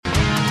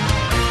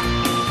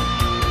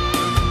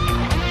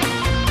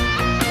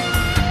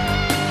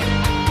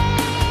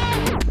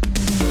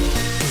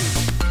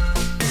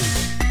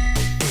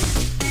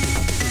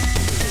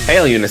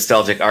Hail, you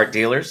nostalgic art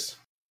dealers.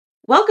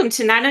 Welcome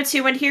to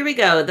 90210 Here We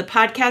Go, the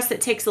podcast that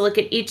takes a look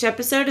at each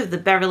episode of the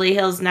Beverly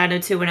Hills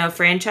 90210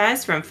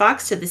 franchise from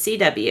Fox to the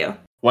CW.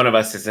 One of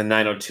us is a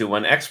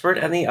 9021 expert,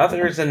 and the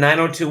other is a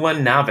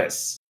 9021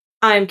 novice.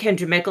 I'm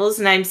Kendra Mickles,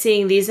 and I'm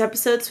seeing these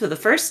episodes for the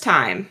first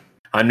time.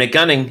 I'm Nick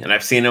Gunning, and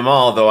I've seen them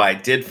all, though I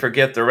did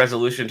forget the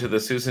resolution to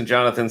the Susan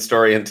Jonathan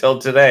story until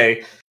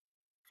today.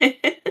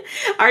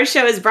 Our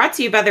show is brought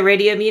to you by the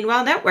Radio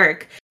Meanwhile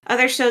Network.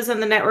 Other shows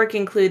on the network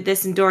include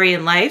This and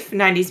Dorian Life,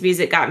 90s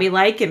Music Got Me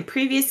Like, and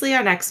previously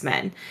on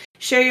X-Men.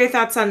 Share your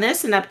thoughts on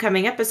this and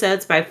upcoming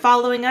episodes by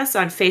following us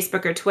on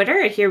Facebook or Twitter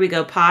at Here We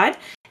Go Pod.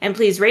 And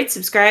please rate,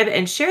 subscribe,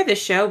 and share this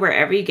show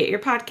wherever you get your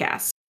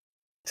podcasts.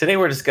 Today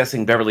we're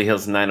discussing Beverly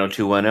Hills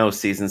 90210,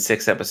 Season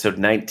 6, Episode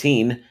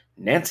 19,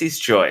 Nancy's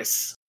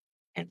Choice.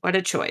 And what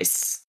a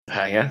choice.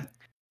 Yeah?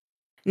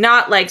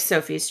 Not like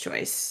Sophie's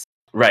Choice.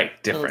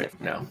 Right, different.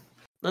 No. A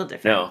little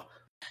different. No.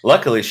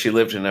 Luckily, she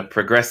lived in a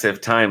progressive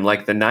time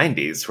like the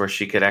 90s where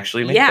she could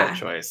actually make that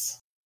choice.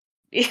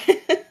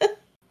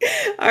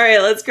 All right,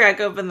 let's crack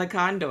open the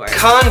Condor.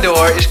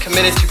 Condor is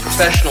committed to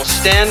professional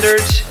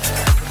standards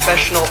and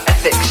professional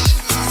ethics.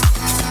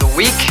 The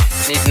weak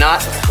need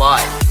not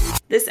apply.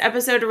 This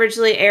episode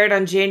originally aired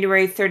on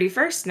January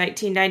 31st,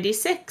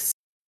 1996.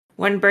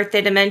 One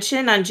birthday to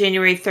mention, on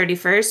January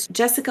 31st,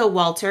 Jessica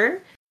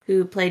Walter,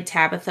 who played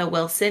Tabitha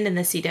Wilson in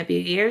the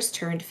CW years,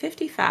 turned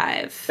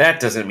 55. That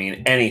doesn't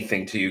mean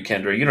anything to you,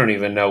 Kendra. You don't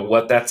even know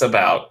what that's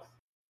about.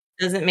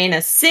 Doesn't mean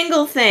a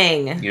single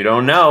thing. You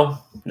don't know,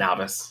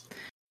 novice.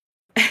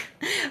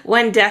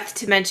 One death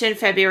to mention,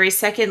 February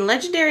 2nd,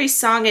 legendary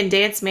song and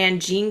dance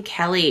man Gene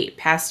Kelly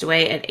passed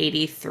away at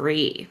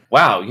 83.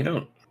 Wow,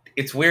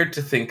 it's weird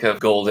to think of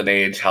Golden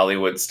Age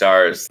Hollywood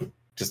stars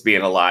just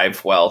being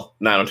alive while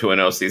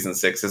 90210 Season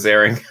 6 is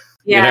airing.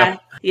 Yeah,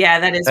 yeah,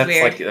 that is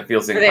weird. That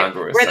feels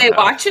incongruous. Were they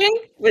watching?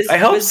 I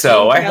hope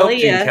so. I hope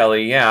Gene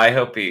Kelly. Yeah, I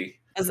hope he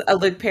was a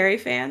Luke Perry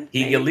fan.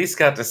 He at least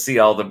got to see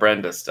all the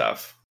Brenda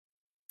stuff.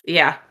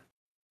 Yeah.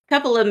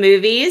 Couple of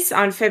movies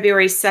on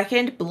February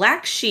 2nd,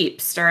 Black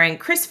Sheep, starring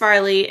Chris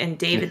Farley and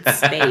David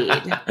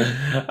Spade.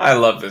 I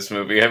love this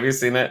movie. Have you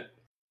seen it?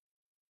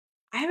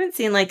 I haven't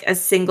seen like a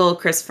single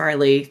Chris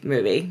Farley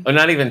movie. Oh,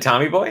 not even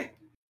Tommy Boy?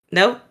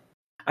 Nope.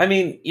 I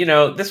mean,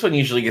 this one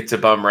usually gets a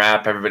bum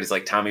rap. Everybody's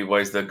like, Tommy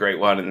Boy's the great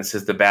one, and this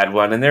is the bad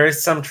one. And there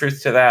is some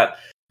truth to that.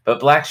 But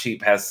Black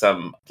Sheep has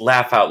some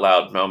laugh out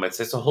loud moments.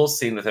 There's a whole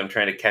scene with him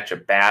trying to catch a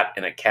bat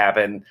in a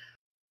cabin.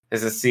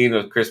 There's a scene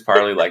with Chris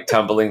Farley like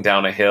tumbling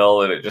down a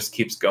hill, and it just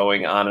keeps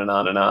going on and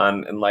on and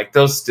on. And like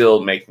those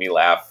still make me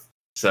laugh.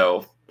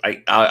 So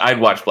I'd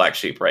watch Black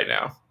Sheep right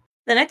now.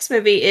 The next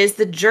movie is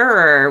The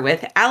Juror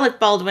with Alec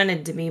Baldwin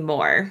and Demi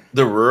Moore.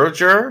 The Rural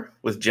Juror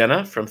with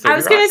Jenna from 30 Rock? I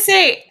was going to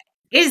say,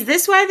 is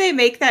this why they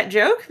make that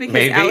joke? Because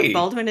Maybe. Alec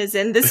Baldwin is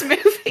in this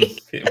movie.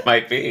 It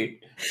might be.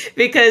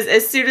 Because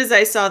as soon as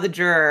I saw The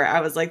Juror, I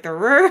was like,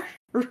 the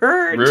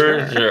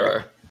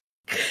Juror.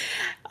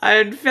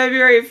 On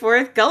February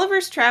 4th,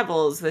 Gulliver's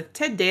Travels with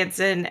Ted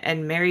Danson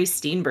and Mary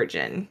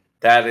Steenburgen.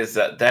 That is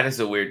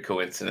a weird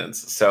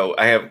coincidence. So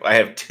I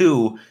have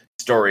two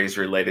stories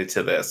related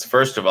to this.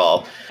 First of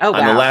all,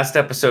 on the last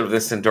episode of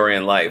This and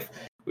Dorian Life,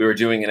 we were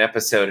doing an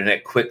episode and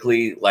it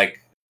quickly,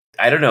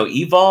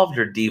 evolved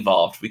or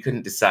devolved. We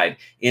couldn't decide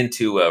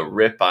into a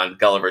rip on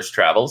Gulliver's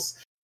Travels.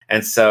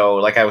 And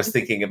so, I was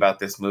thinking about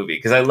this movie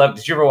because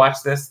did you ever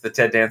watch this, the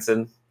Ted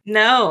Danson?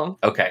 No.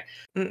 Okay.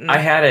 Mm-mm. I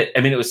had it.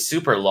 I mean, it was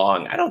super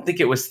long. I don't think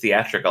it was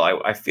theatrical.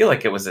 I feel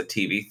like it was a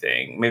TV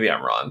thing. Maybe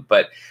I'm wrong,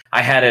 but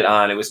I had it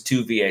on. It was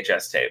 2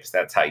 VHS tapes.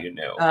 That's how you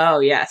knew. Oh,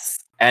 yes.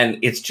 And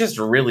it's just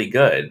really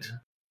good.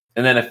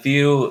 And then a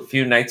few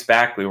nights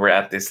back, we were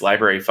at this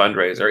library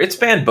fundraiser. It's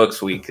Banned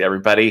Books Week,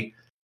 everybody.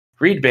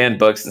 Read banned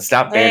books and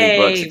stop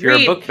banning books. If you're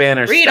a book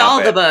banner, read stop all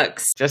it. the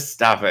books. Just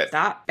stop it.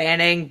 Stop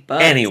banning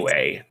books.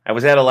 Anyway, I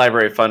was at a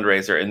library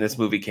fundraiser and this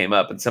movie came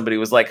up and somebody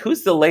was like,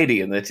 who's the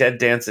lady in the Ted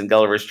Danson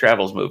Gulliver's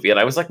Travels movie? And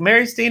I was like,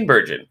 Mary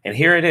Steenburgen. And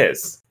here it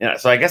is. Yeah,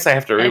 so I guess I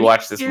have to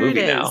rewatch this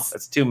movie now.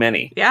 That's too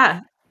many.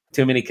 Yeah.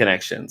 Too many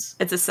connections.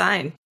 It's a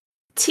sign.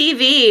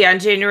 TV on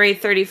January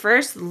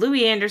 31st,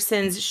 Louis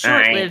Anderson's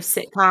short-lived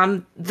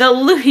sitcom, The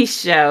Louis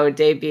Show,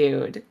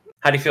 debuted.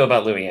 How do you feel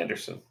about Louis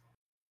Anderson?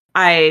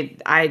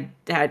 I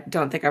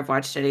don't think I've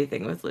watched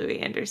anything with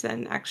Louis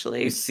Anderson,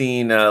 actually. You've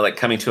seen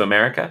Coming to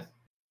America?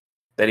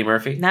 Betty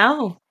Murphy?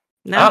 No.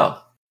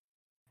 Oh.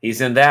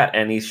 He's in that,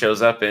 and he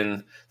shows up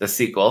in the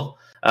sequel.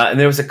 And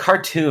there was a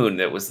cartoon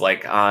that was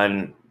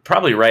on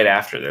probably right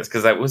after this,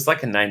 because it was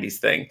like a 90s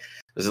thing. It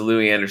was a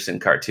Louis Anderson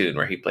cartoon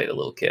where he played a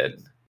little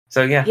kid.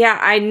 So yeah. Yeah,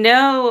 I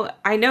know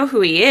who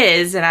he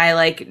is, and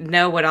I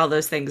know what all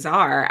those things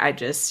are. I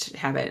just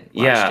haven't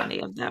watched any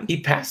of them.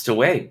 He passed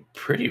away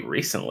pretty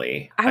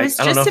recently. I was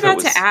just about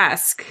to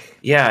ask.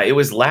 Yeah, it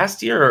was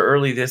last year or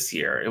early this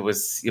year. It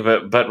was,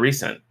 but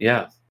recent.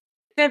 Yeah.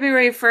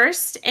 February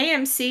 1st,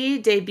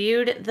 AMC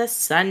debuted the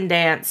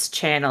Sundance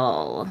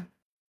Channel.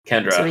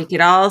 Kendra. So we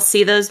could all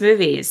see those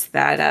movies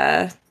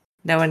that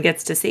no one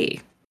gets to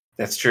see.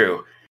 That's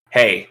true.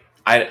 Hey,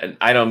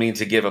 I don't mean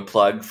to give a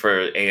plug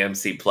for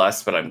AMC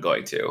Plus, but I'm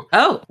going to.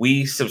 Oh,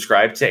 We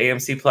subscribed to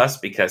AMC Plus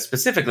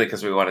specifically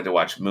because we wanted to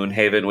watch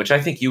Moonhaven, which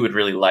I think you would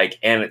really like,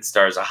 and it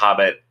stars a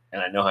Hobbit,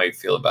 and I know how you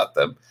feel about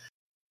them.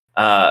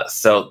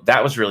 So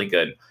that was really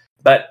good.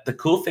 But the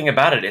cool thing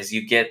about it is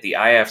you get the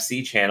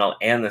IFC channel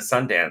and the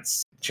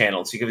Sundance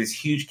channel, so you get these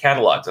huge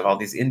catalogs of all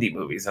these indie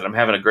movies, and I'm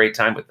having a great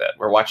time with it.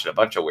 We're watching a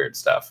bunch of weird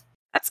stuff.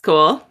 that's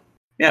cool.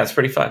 Yeah, it's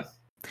pretty fun.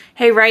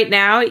 Hey, right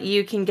now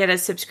you can get a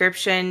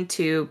subscription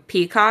to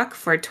Peacock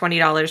for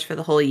 $20 for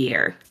the whole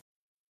year.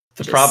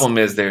 The problem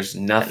is there's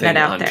nothing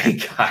on there.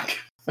 Peacock.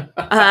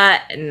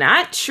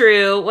 Not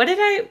true. What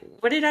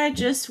did I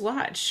just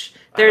watch?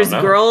 There's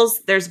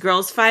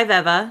Girls 5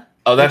 Eva.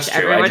 Oh, that's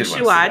true. Everyone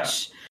should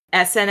watch.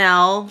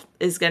 SNL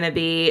is going to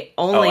be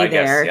only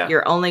there. Guess, yeah.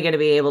 You're only going to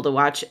be able to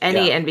watch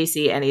any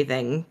NBC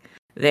anything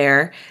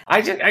there.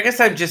 I guess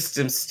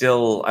I'm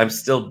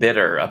still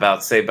bitter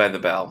about Saved by the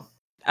Bell.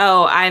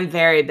 Oh, I'm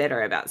very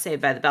bitter about Saved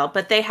by the Bell,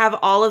 but they have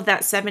all of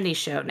that 70s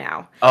show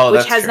now,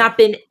 which has true. not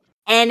been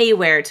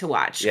anywhere to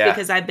watch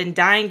because I've been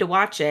dying to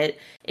watch it.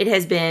 It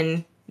has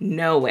been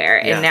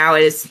nowhere, and now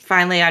it is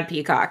finally on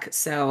Peacock.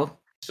 So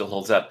still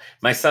holds up.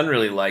 My son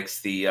really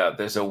likes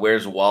there's a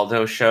Where's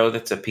Waldo show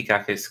that's a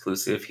Peacock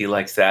exclusive. He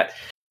likes that.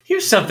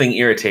 Here's something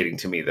irritating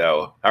to me,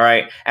 though. All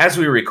right, as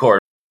we record,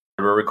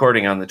 we're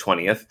recording on the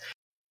 20th.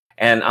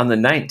 And on the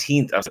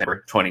 19th of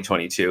September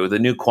 2022, the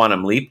new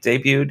Quantum Leap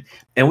debuted,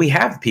 and we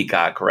have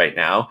Peacock right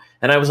now.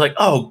 And I was like,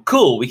 oh,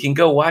 cool, we can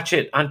go watch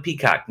it on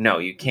Peacock. No,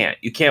 you can't.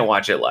 You can't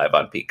watch it live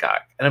on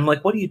Peacock. And I'm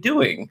like, what are you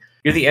doing?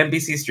 You're the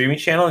NBC streaming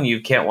channel, and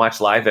you can't watch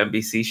live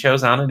NBC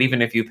shows on it,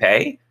 even if you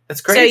pay?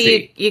 That's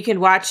crazy. So you can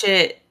watch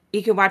it.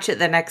 You can watch it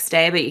the next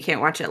day, but you can't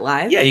watch it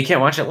live? Yeah, you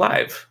can't watch it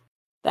live.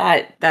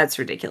 That's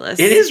ridiculous.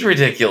 It is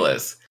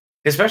ridiculous.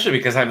 Especially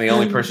because I'm the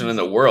only person in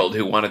the world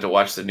who wanted to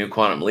watch the new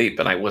Quantum Leap,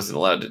 and I wasn't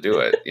allowed to do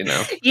it, you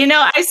know?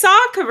 I saw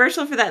a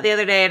commercial for that the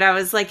other day, and I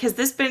was like,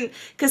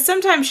 because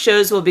sometimes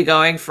shows will be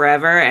going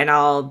forever, and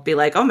I'll be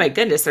like, oh my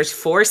goodness, there's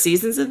 4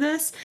 seasons of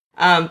this?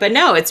 But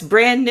no, it's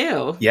brand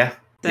new. Yeah.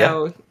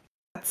 So,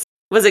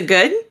 was it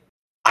good?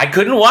 I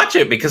couldn't watch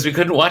it because we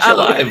couldn't watch it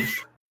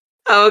live.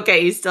 Oh,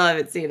 okay, you still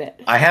haven't seen it.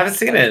 I haven't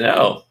seen it,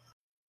 no.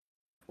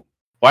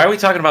 Why are we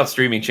talking about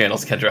streaming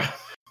channels, Kendra?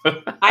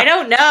 I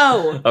don't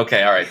know.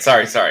 Okay, all right.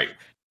 Sorry.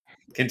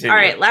 Continue. All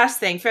right, last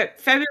thing.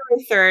 February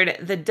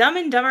 3rd, the Dumb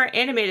and Dumber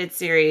animated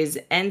series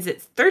ends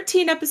its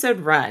 13-episode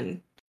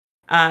run.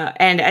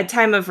 And at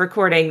time of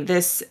recording,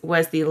 this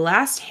was the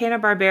last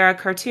Hanna-Barbera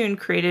cartoon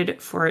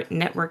created for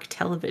network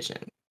television.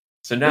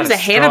 So not it was a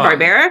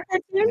Hanna-Barbera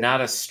cartoon?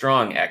 Not a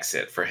strong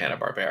exit for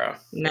Hanna-Barbera.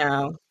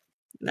 No.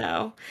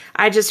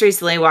 I just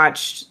recently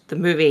watched the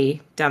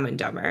movie Dumb and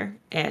Dumber,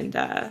 and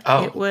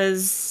it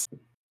was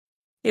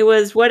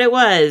what it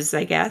was,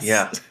 I guess.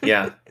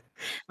 Yeah.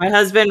 My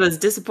husband was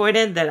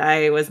disappointed that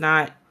I was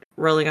not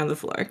rolling on the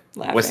floor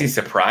laughing. Was he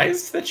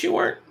surprised that you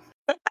weren't?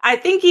 I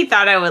think he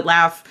thought I would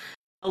laugh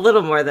a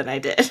little more than I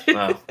did.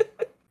 Oh,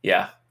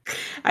 yeah.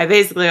 I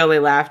basically only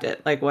laughed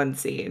at like one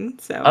scene.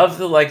 So of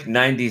the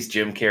 90s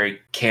Jim Carrey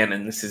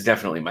canon, this is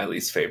definitely my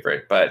least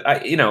favorite. But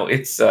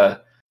it's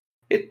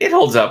it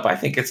holds up. I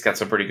think it's got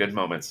some pretty good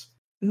moments.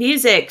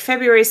 Music.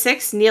 February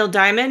 6th, Neil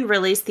Diamond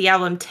released the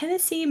album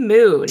Tennessee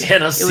Moon.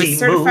 Tennessee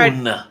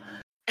Moon.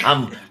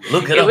 I'm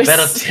looking up at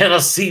a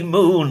Tennessee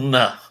Moon.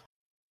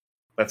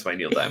 That's my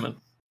Neil Diamond.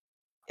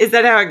 Is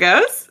that how it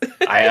goes?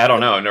 I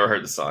don't know. I've never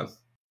heard the song.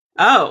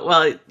 Oh,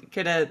 well,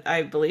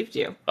 I believed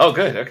you. Oh,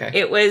 good. Okay.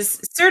 It was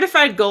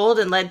certified gold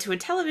and led to a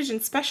television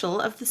special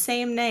of the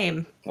same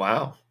name.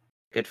 Wow.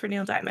 Good for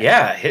Neil Diamond.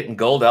 Yeah, hitting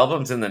gold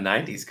albums in the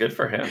 90s. Good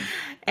for him.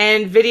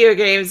 And video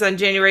games on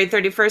January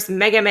 31st,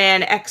 Mega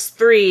Man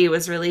X3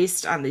 was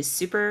released on the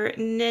Super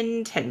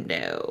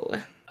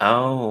Nintendo.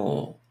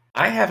 Oh,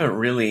 I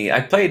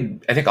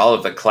played, I think, all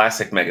of the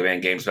classic Mega Man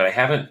games, but I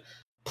haven't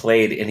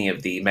played any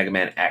of the Mega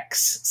Man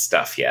X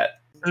stuff yet.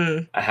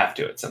 I have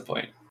to at some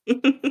point.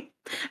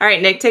 All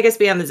right, Nick, take us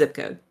beyond the zip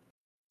code.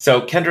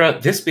 So,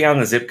 Kendra, this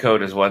Beyond the Zip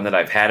Code is one that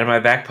I've had in my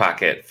back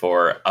pocket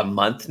for a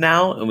month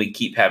now, and we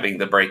keep having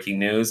the breaking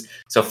news.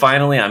 So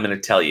finally, I'm going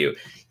to tell you.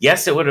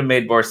 Yes, it would have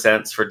made more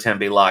sense for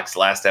Tembi Locke's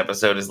last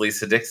episode as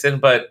Lisa Dixon,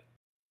 but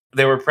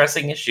there were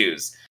pressing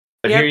issues.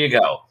 But Here you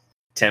go.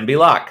 Tembi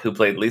Locke, who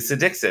played Lisa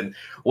Dixon,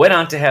 went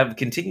on to have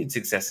continued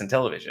success in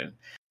television.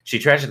 She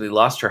tragically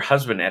lost her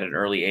husband at an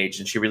early age,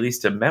 and she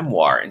released a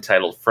memoir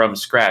entitled From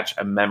Scratch,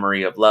 A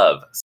Memory of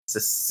Love,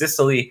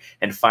 Sicily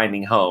and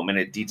Finding Home, and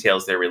it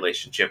details their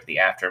relationship, the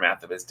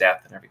aftermath of his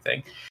death and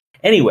everything.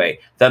 Anyway,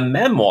 the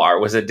memoir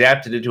was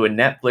adapted into a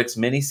Netflix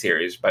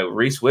miniseries by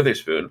Reese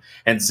Witherspoon,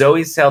 and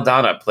Zoe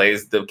Saldana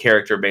plays the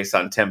character based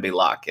on Tembi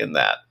Locke in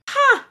that.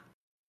 Huh.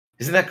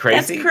 Isn't that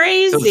crazy? That's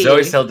crazy. So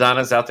Zoe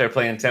Saldana's out there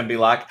playing Tembi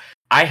Locke.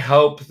 I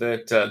hope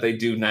that they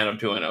do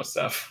 90210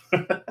 stuff.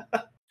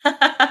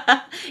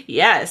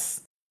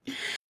 Yes.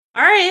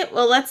 All right,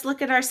 well, let's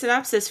look at our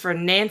synopsis for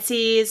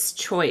Nancy's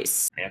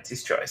Choice.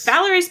 Nancy's Choice.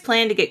 Valerie's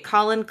plan to get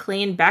Colin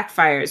clean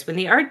backfires when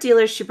the art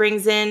dealer she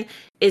brings in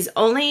is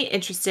only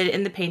interested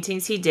in the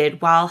paintings he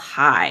did while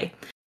high.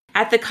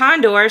 At the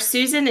Condor,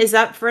 Susan is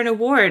up for an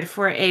award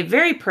for a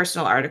very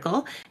personal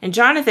article, and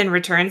Jonathan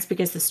returns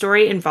because the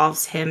story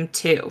involves him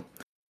too.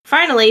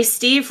 Finally,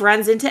 Steve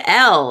runs into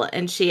Elle,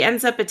 and she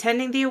ends up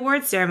attending the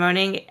award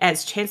ceremony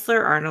as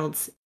Chancellor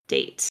Arnold's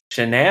date.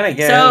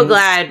 Shenanigans. So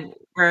glad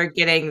we're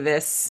getting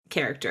this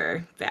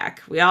character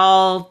back. We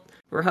all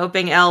were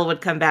hoping Elle would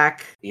come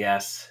back.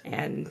 Yes.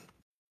 And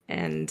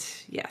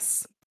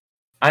yes.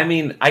 I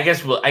mean, I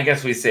guess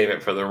we save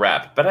it for the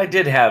wrap, but I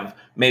did have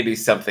maybe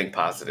something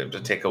positive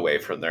to take away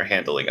from their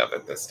handling of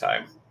it this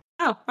time.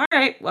 Oh, all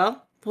right.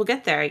 Well, we'll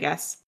get there, I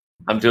guess.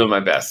 I'm doing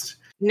my best.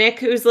 Nick,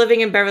 who's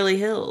living in Beverly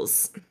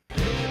Hills.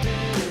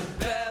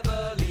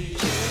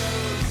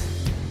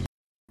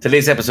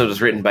 Today's episode was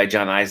written by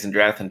John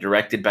Eisendrath and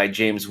directed by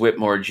James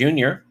Whitmore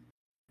Jr.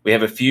 We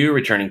have a few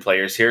returning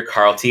players here.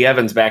 Carl T.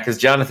 Evans back as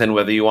Jonathan,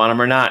 whether you want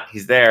him or not.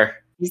 He's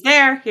there. He's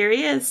there. Here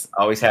he is.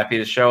 Always happy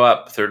to show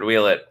up, third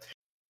wheel it.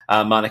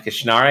 Monica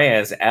Schnarre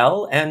as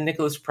Elle and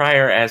Nicholas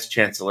Pryor as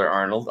Chancellor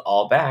Arnold,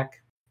 all back.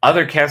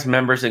 Other cast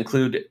members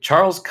include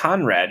Charles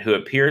Conrad, who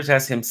appears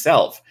as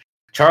himself.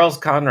 Charles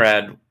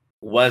Conrad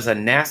was a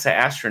NASA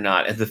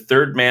astronaut and the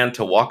third man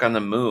to walk on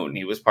the moon.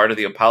 He was part of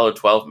the Apollo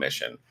 12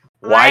 mission.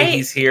 Why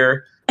he's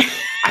here,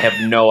 I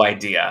have no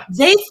idea.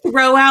 They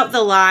throw out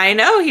the line,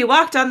 "Oh, he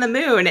walked on the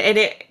moon," and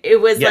it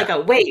was like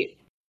a wait,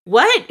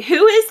 what?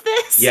 Who is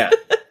this? Yeah.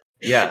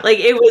 Yeah. Like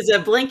it was a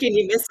blink and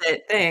you miss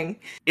it thing.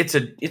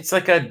 It's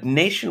like a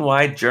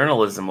nationwide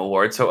journalism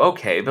award, so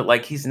okay, but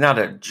like he's not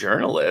a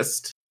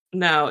journalist.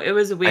 No, it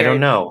was weird. I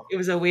don't know. It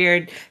was a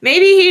weird.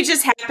 Maybe he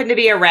just happened to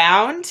be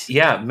around.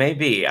 Yeah,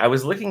 maybe. I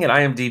was looking at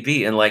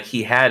IMDb and like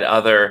he had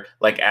other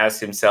like as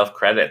himself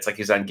credits, like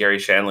he's on Gary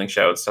Shandling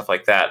show and stuff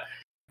like that.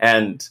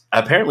 And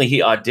apparently he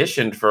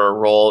auditioned for a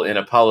role in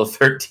Apollo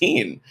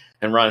 13.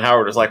 And Ron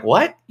Howard was like,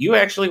 "What? You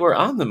actually were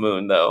on the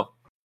moon though."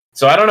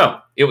 So I don't know.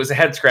 It was a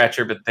head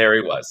scratcher, but there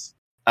he was.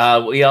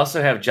 We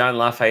also have John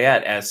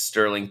Lafayette as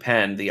Sterling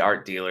Penn, the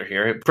art dealer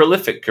here. A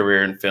prolific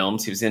career in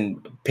films. He was in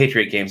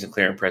Patriot Games and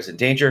Clear and Present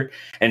Danger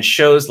and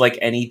shows like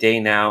Any Day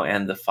Now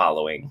and The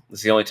Following. This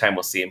is the only time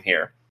we'll see him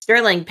here.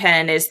 Sterling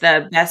Penn is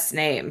the best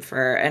name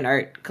for an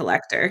art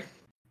collector.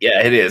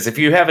 Yeah, it is. If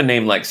you have a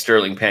name like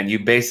Sterling Penn, you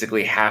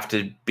basically have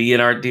to be an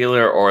art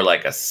dealer or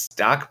like a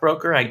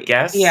stockbroker, I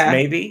guess. Yeah.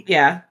 Maybe.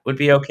 Yeah. Would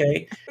be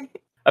okay.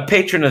 A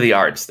patron of the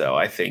arts, though,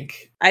 I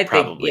think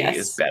probably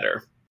is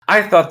better.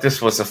 I thought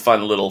this was a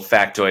fun little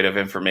factoid of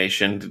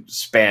information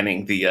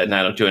spanning the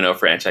 90210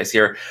 franchise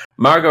here.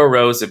 Margot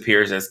Rose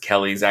appears as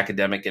Kelly's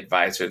academic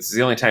advisor. This is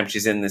the only time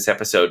she's in this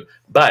episode.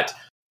 But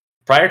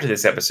prior to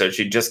this episode,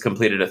 she just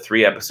completed a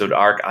 3-episode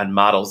arc on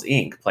Models,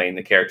 Inc., playing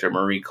the character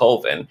Marie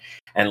Colvin.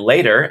 And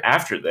later,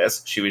 after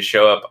this, she would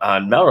show up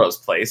on Melrose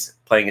Place,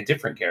 playing a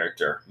different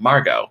character,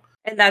 Margot.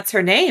 And that's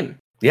her name.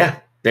 Yeah,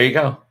 there you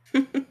go.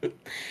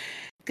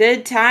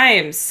 Good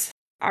times.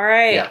 All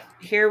right,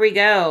 Here we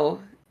go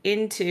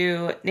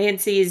into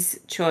Nancy's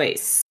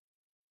choice.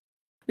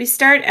 We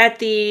start at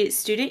the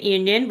student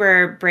union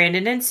where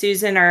Brandon and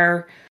Susan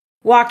are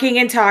walking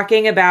and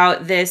talking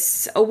about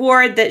this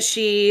award that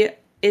she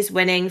is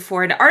winning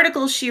for an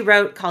article she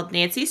wrote called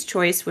Nancy's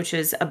Choice, which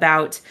is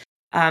about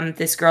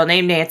this girl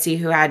named Nancy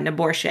who had an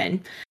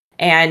abortion.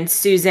 And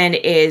Susan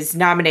is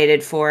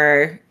nominated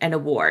for an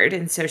award.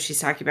 And so she's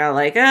talking about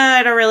like,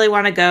 I don't really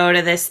want to go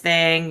to this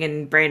thing.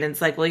 And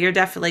Brandon's like, well, you're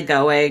definitely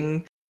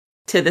going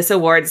to this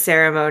award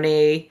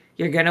ceremony.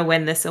 You're going to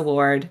win this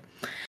award.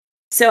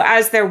 So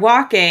as they're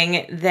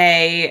walking,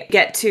 they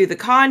get to the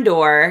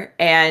Condor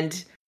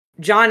and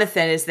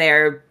Jonathan is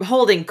there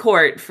holding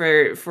court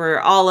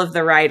for all of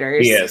the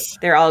writers. Yes.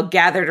 They're all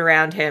gathered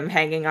around him,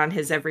 hanging on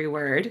his every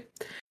word.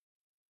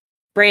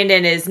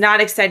 Brandon is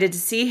not excited to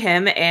see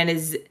him and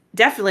is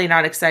definitely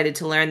not excited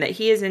to learn that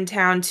he is in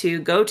town to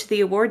go to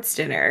the awards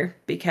dinner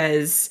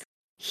because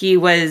he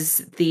was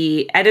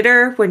the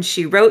editor when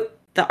she wrote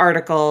the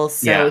article,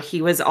 so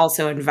he was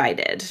also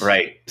invited.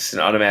 Right. It's an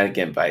automatic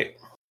invite.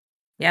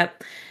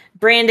 Yep.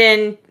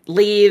 Brandon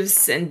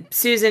leaves and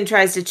Susan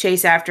tries to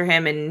chase after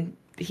him and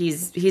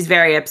he's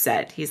very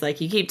upset. He's like,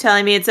 you keep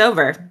telling me it's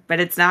over, but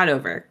it's not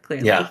over,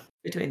 clearly,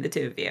 between the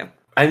two of you.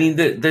 I mean,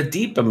 the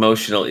deep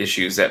emotional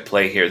issues at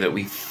play here that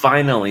we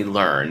finally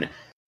learn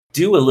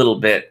do a little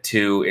bit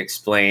to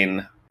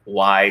explain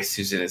why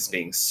Susan is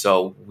being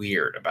so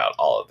weird about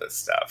all of this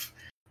stuff.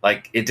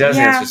 Like, it does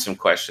answer some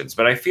questions,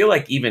 but I feel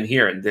like even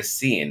here in this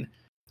scene,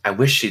 I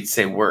wish she'd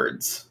say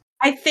words.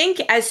 I think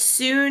as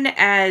soon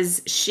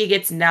as she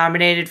gets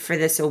nominated for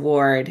this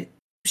award,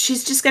 she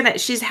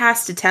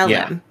has to tell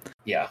him.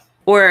 Yeah.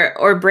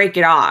 Or break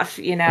it off,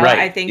 you know? Right.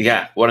 I think.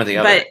 Yeah, one or the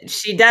other. But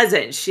she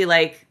doesn't.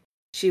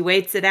 She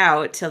waits it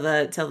out till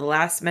the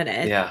last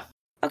minute. Yeah.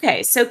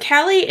 Okay, so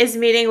Kelly is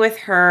meeting with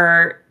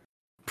her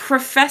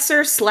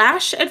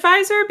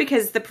professor/advisor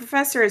because the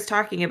professor is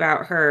talking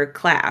about her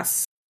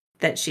class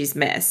that she's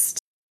missed.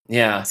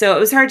 Yeah. So it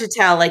was hard to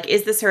tell, like,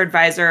 is this her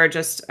advisor or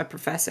just a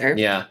professor?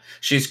 Yeah.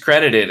 She's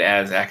credited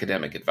as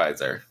academic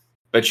advisor.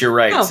 But you're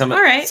right. Oh, Some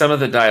of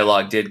the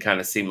dialogue did kind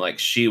of seem like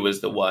she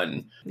was the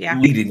one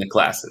leading the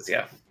classes.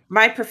 Yeah.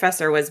 my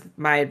professor was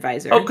my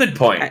advisor. Oh, good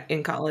point.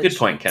 In college. Good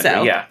point, Kendra.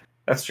 So. Yeah,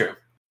 that's true.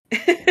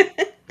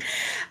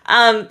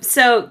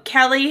 So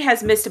Kelly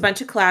has missed a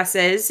bunch of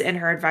classes, and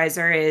her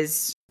advisor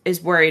is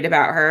worried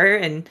about her.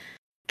 And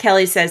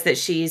Kelly says that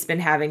she's been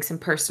having some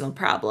personal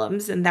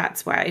problems, and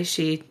that's why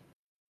she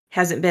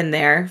hasn't been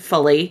there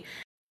fully.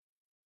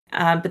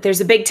 But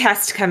there's a big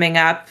test coming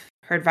up.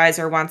 Her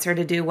advisor wants her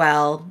to do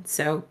well,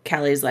 so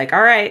Kelly's like,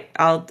 "All right,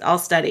 I'll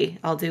study.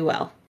 I'll do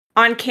well."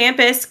 On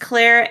campus,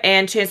 Claire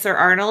and Chancellor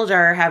Arnold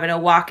are having a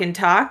walk and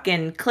talk,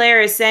 and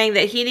Claire is saying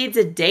that he needs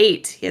a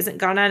date. He hasn't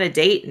gone on a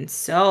date in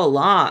so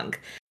long.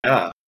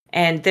 Yeah.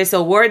 And this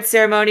award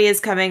ceremony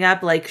is coming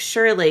up. Like,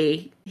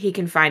 surely he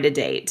can find a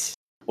date.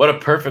 What a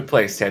perfect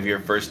place to have your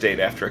first date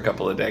after a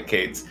couple of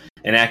decades.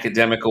 An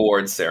academic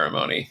awards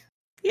ceremony.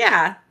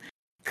 Yeah.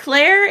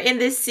 Claire in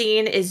this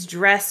scene is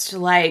dressed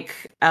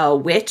like a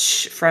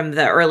witch from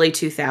the early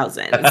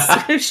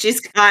 2000s.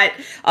 She's got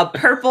a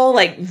purple,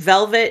 like,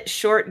 velvet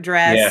short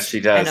dress. Yeah, she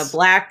does. And a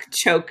black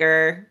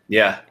choker.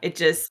 Yeah.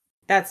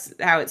 That's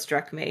how it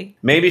struck me.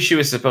 Maybe she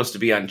was supposed to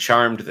be on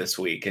Charmed this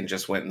week and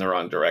just went in the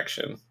wrong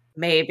direction.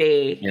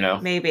 Maybe. You know?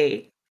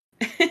 Maybe.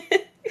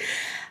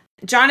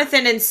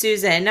 Jonathan and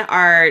Susan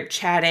are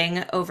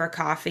chatting over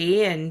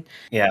coffee, and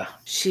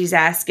she's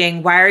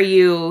asking, "Why are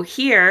you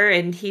here?"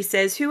 And he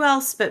says, "Who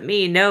else but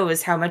me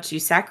knows how much you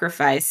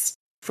sacrificed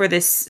for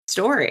this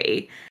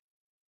story?"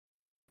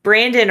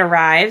 Brandon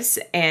arrives,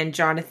 and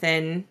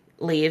Jonathan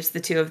leaves the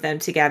two of them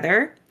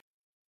together.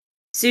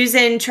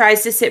 Susan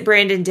tries to sit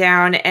Brandon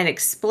down and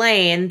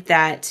explain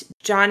that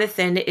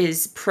Jonathan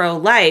is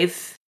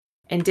pro-life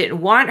and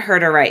didn't want her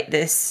to write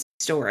this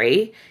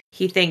story.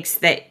 He thinks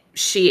that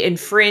she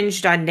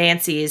infringed on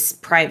Nancy's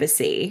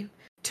privacy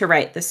to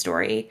write the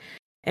story.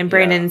 And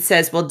Brandon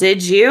says, "Well,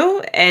 did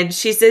you?" And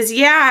she says,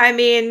 "Yeah, I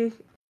mean,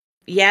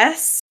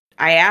 yes.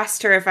 I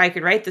asked her if I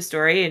could write the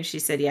story, and she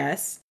said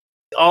yes."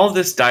 All of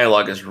this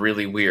dialogue is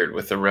really weird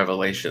with the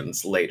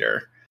revelations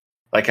later.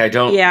 Like, I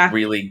don't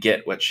really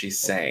get what she's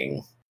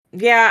saying.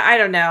 Yeah, I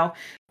don't know.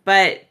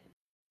 But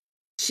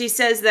she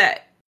says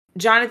that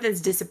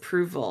Jonathan's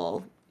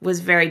disapproval was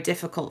very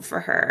difficult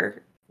for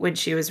her when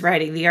she was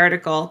writing the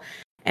article.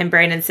 And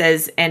Brandon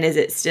says, "And is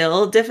it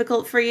still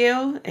difficult for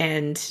you?"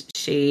 And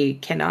she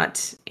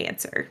cannot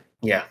answer.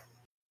 Yeah.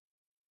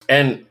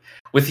 And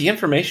with the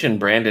information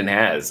Brandon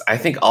has, I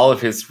think all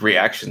of his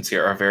reactions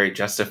here are very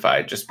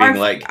justified. Just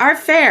being are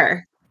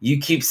fair. You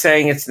keep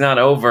saying it's not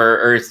over,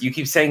 or you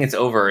keep saying it's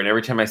over, and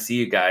every time I see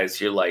you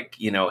guys, you're like,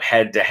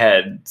 head to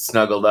head,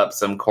 snuggled up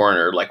some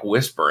corner, like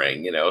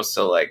whispering,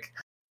 so like,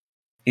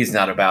 he's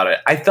not about it.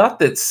 I thought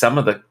that some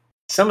of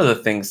the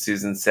things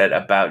Susan said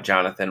about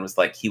Jonathan was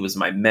like, he was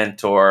my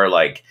mentor,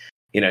 like,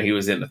 he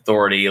was in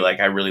authority, like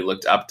I really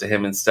looked up to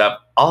him and stuff.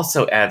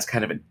 Also adds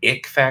kind of an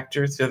ick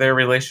factor to their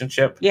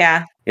relationship.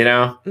 Yeah.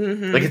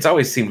 Mm-hmm. Like, it's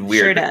always seemed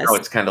weird. Sure does. Now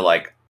it's kind of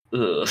like,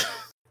 ugh.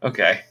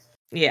 Okay.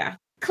 Yeah.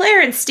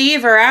 Claire and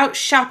Steve are out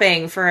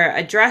shopping for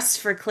a dress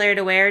for Claire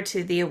to wear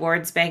to the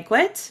awards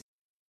banquet.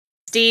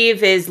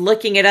 Steve is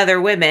looking at other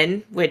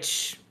women,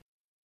 which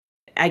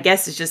I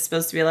guess is just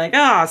supposed to be like,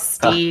 "Oh,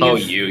 Steve. Oh,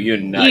 you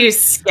nut. You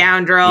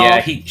scoundrel." Yeah,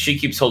 she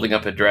keeps holding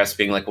up a dress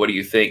being like, "What do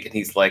you think?" And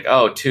he's like,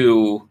 "Oh,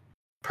 too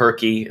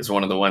perky," is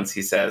one of the ones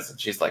he says. And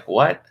she's like,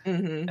 "What?"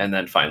 Mm-hmm. And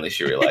then finally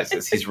she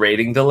realizes he's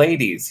rating the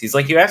ladies. He's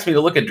like, "You asked me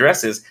to look at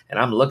dresses, and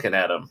I'm looking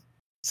at them."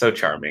 So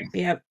charming.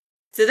 Yep.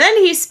 So then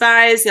he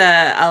spies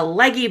a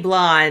leggy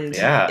blonde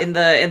in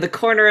the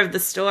corner of the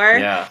store.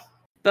 Yeah.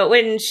 But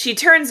when she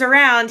turns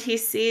around, he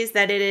sees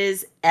that it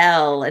is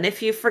Elle. And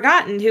if you've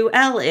forgotten who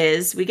Elle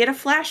is, we get a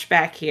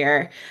flashback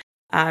here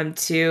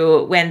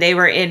to when they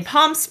were in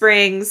Palm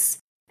Springs,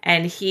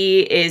 and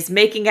he is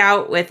making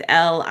out with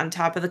Elle on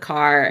top of the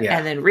car,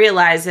 and then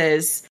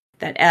realizes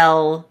that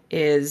Elle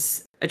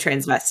is a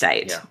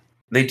transvestite. Yeah.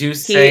 They do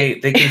say,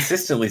 they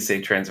consistently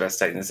say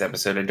transvestite in this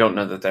episode. I don't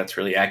know that that's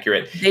really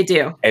accurate. They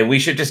do. And we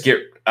should just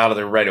get out of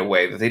there right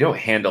away that they don't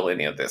handle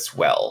any of this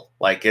well.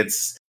 Like,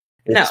 it's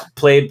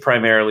played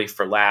primarily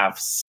for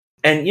laughs.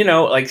 And,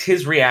 like,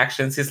 his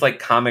reactions, his, like,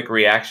 comic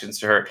reactions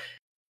to her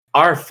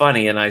are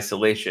funny in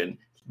isolation.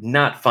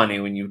 Not funny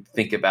when you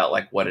think about,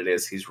 like, what it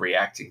is he's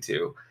reacting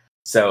to.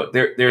 So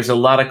there's a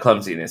lot of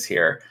clumsiness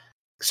here.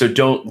 So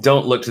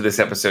don't look to this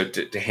episode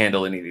to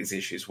handle any of these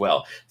issues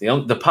well.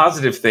 The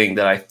positive thing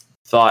that I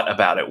thought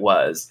about it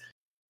was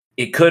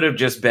it could have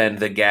just been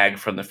the gag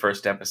from the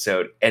first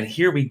episode, and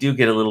here we do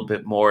get a little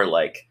bit more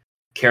like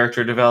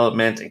character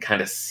development and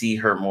kind of see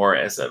her more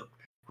as a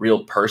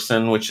real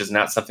person, which is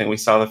not something we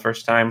saw the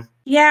first time.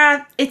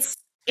 Yeah, it's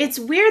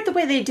weird the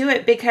way they do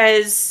it,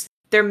 because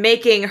they're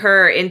making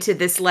her into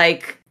this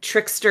like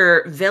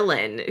trickster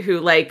villain who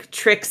like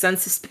tricks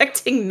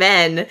unsuspecting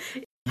men.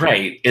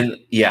 Right. And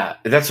yeah,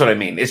 that's what I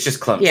mean. It's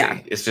just clumsy.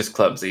 Yeah. It's just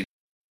clumsy.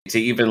 To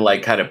even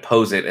like kind of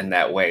pose it in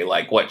that way,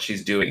 like what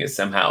she's doing is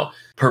somehow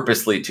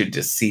purposely to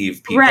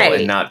deceive people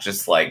and not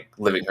just like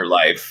living her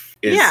life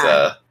is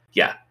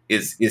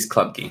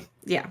clunky.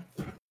 Yeah.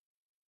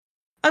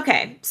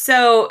 Okay,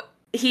 so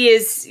he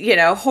is,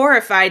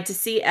 horrified to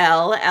see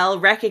Elle. Elle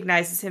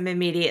recognizes him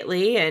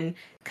immediately, and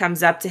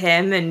comes up to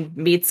him and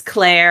meets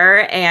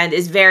Claire and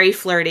is very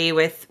flirty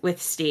with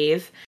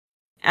Steve.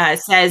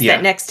 Says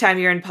that next time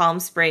you're in Palm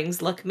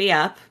Springs, look me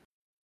up.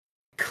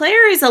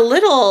 Claire is a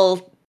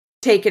little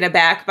taken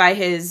aback by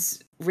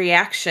his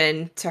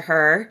reaction to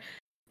her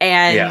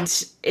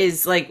and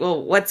is like,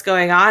 well, what's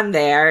going on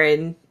there?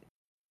 And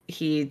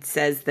he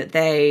says that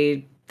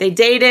they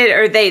dated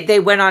or they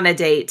went on a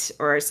date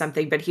or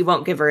something, but he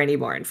won't give her any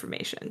more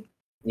information.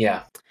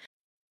 Yeah.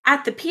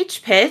 At the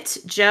Peach Pit,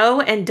 Joe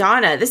and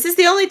Donna. This is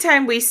the only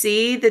time we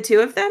see the two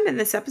of them in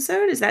this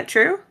episode. Is that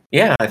true?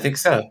 Yeah, I think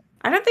so.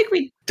 I don't think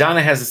we...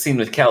 Donna has a scene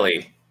with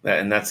Kelly,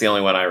 and that's the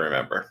only one I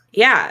remember.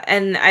 Yeah,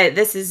 and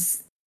this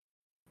is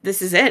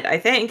it, I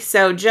think.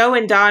 So Joe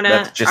and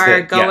Donna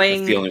are going...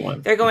 that's the only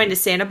one. They're going to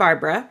Santa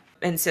Barbara,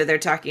 and so they're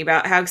talking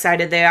about how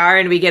excited they are,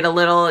 and we get a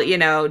little,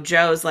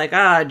 Joe's like,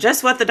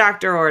 just what the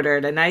doctor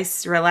ordered, a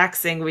nice,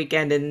 relaxing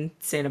weekend in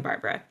Santa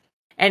Barbara.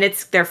 And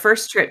it's their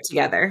first trip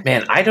together.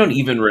 Man, I don't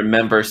even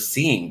remember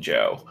seeing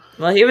Joe.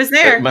 Well, he was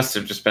there. It must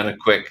have just been a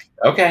quick,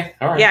 okay,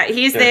 all right. Yeah,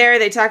 he's there.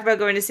 They talk about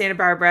going to Santa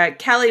Barbara.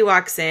 Kelly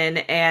walks in,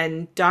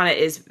 and Donna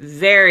is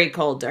very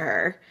cold to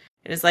her.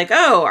 And is like,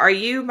 oh, are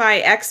you my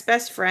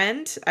ex-best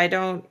friend? I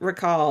don't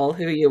recall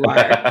who you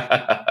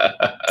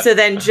are. So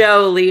then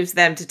Joe leaves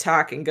them to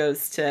talk and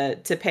goes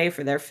to pay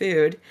for their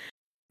food.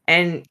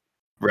 And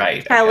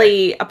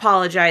Kelly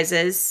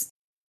apologizes.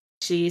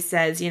 She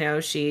says,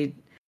 she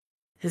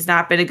has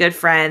not been a good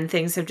friend.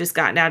 Things have just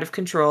gotten out of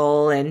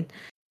control. And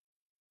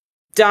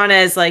Donna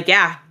is like,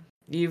 yeah,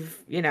 you've,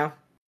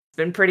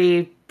 been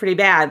pretty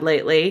bad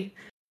lately.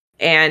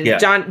 And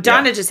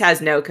Donna just has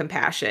no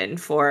compassion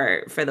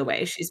for the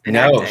way she's been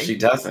acting. No, she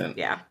doesn't.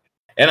 Yeah.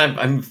 And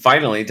I'm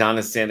finally,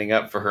 Donna's standing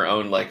up for her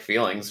own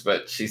feelings,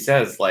 but she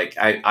says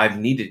I've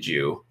needed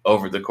you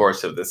over the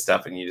course of this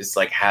stuff and you just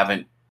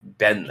haven't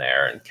been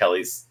there. And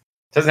Kelly's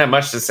doesn't have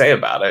much to say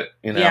about it,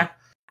 Yeah.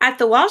 At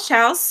the Walsh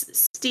house,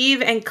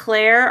 Steve and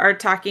Claire are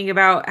talking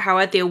about how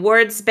at the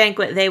awards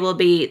banquet they'll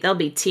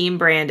be Team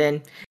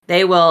Brandon.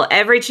 They will,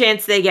 every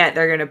chance they get,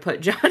 they're going to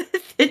put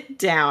Jonathan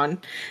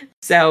down.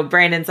 So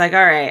Brandon's like,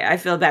 all right, I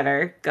feel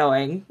better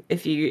going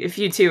if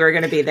you two are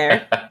going to be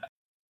there.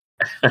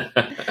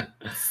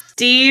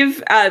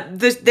 Steve,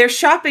 their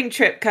shopping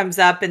trip comes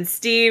up and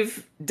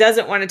Steve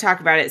doesn't want to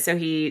talk about it. So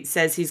he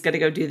says he's going to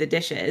go do the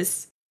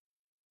dishes.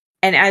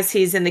 And as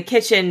he's in the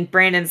kitchen,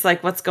 Brandon's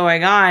like, what's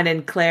going on?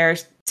 And Claire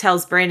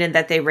tells Brandon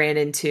that they ran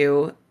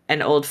into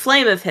an old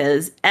flame of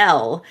his,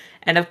 Elle.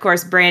 And of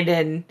course,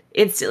 Brandon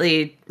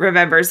instantly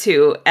remembers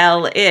who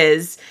Elle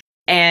is.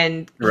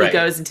 And he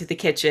goes into the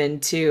kitchen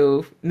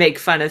to make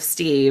fun of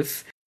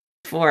Steve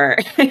for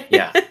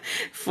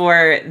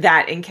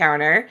that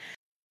encounter.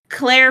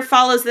 Claire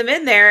follows them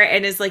in there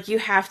and is like, you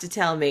have to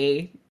tell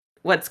me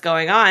what's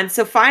going on.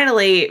 So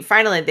finally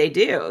they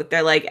do.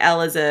 They're like,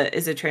 Elle is a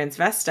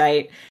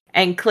transvestite.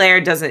 And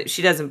Claire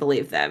doesn't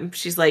believe them.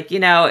 She's like,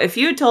 if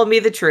you had told me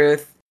the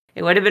truth,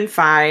 it would have been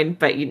fine.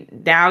 But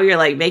now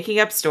you're making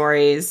up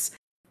stories.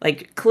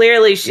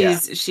 Clearly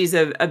she's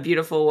a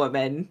beautiful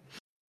woman.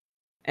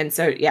 And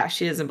so,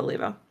 she doesn't believe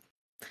him.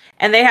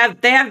 And they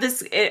have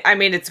this,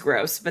 it's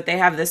gross, but they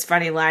have this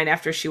funny line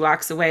after she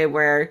walks away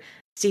where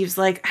Steve's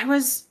like,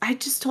 I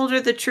just told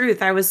her the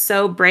truth. I was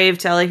so brave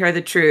telling her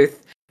the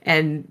truth.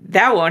 And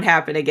that won't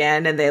happen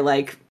again. And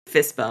they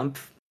fist bump.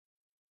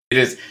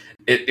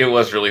 It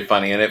was really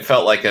funny, and it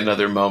felt like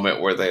another moment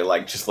where they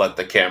just let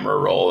the camera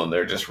roll and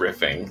they're just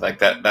riffing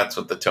that. That's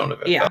what the tone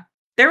of it felt.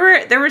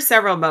 There were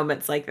several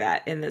moments like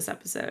that in this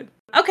episode.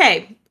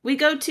 Okay, we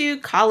go to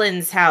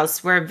Colin's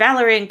house where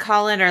Valerie and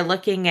Colin are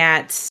looking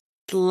at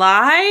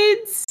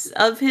slides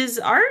of his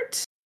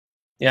art.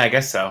 Yeah, I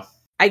guess so.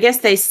 I guess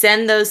they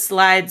send those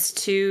slides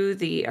to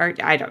the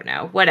art. I don't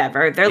know.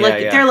 Whatever. They're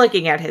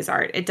looking at his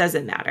art. It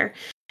doesn't matter.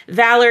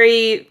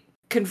 Valerie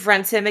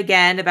confronts him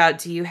again about,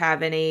 do you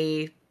have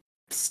any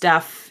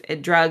stuff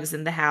and drugs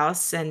in the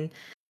house? And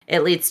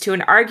it leads to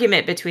an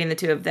argument between the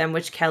two of them,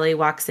 which Kelly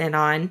walks in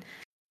on.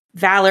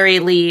 Valerie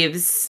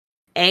leaves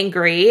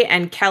angry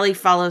and Kelly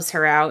follows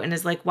her out and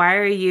is like, why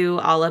are you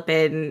all up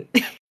in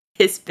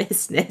his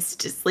business?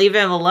 Just leave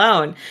him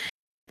alone.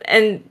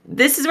 And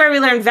this is where we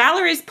learn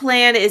Valerie's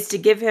plan is to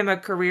give him a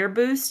career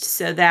boost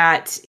so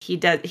that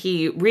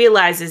he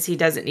realizes he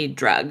doesn't need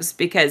drugs,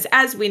 because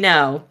as we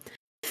know,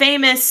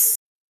 famous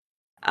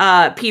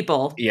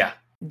people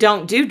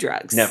don't do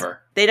drugs.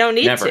 Never. They don't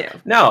need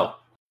to. No.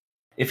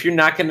 If you're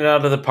knocking it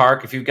out of the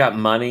park, if you've got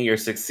money, you're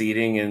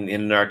succeeding in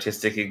an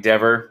artistic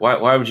endeavor,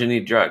 why would you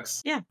need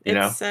drugs? Yeah.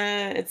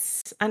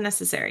 It's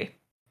unnecessary.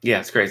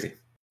 Yeah, it's crazy.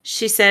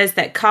 She says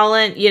that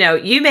Colin,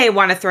 you may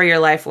want to throw your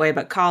life away,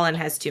 but Colin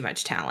has too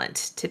much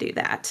talent to do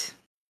that.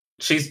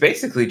 She's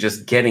basically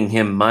just getting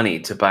him money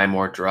to buy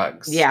more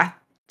drugs. Yeah.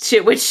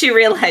 Which she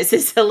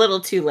realizes a little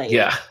too late.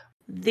 Yeah.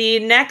 The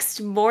next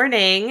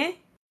morning,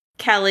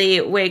 Kelly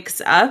wakes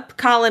up.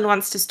 Colin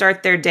wants to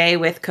start their day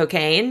with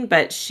cocaine,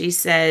 but she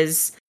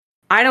says,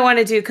 I don't want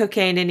to do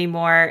cocaine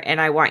anymore,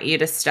 and I want you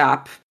to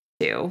stop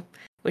too.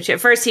 Which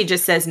at first he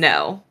just says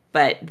no,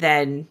 but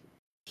then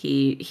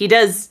he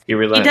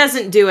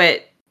doesn't do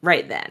it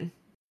right then.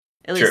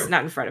 At True. least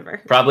not in front of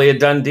her. Probably a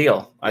done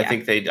deal. Yeah.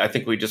 I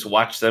think we just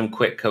watched them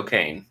quit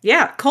cocaine.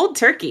 Yeah, cold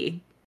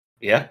turkey.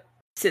 Yeah.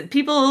 So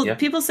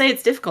people say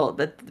it's difficult,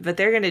 but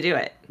they're gonna do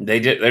it. They're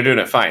doing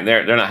it fine.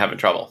 They're not having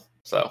trouble.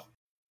 So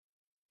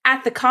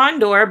at the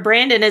Condor,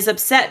 Brandon is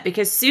upset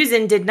because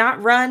Susan did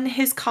not run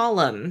his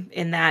column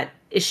in that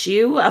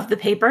issue of the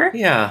paper.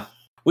 Yeah,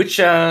 which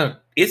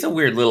is a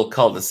weird little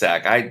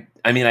cul-de-sac.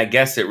 I mean, I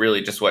guess it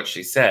really just what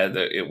she said,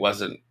 that it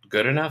wasn't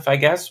good enough, I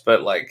guess,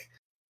 but like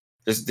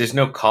there's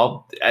no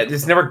call.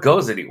 This never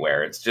goes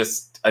anywhere. It's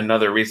just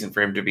another reason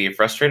for him to be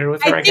frustrated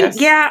with her, I guess.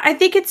 Yeah, I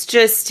think it's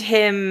just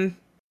him.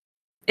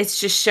 It's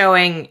just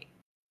showing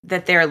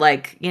that they're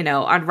like,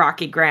 on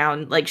rocky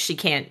ground. Like she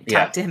can't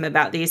talk to him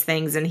about these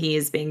things, and he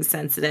is being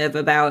sensitive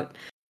about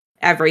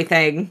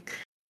everything.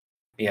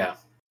 Yeah.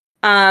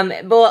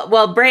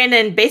 Well,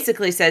 Brandon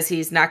basically says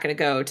he's not going to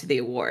go to the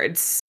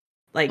awards.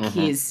 Like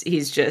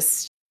he's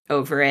just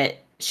over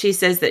it. She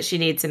says that she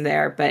needs him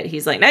there, but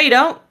he's like, no, you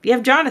don't. You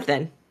have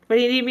Jonathan. What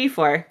do you need me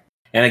for?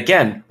 And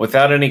again,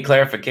 without any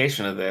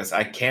clarification of this,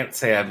 I can't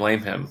say I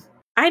blame him.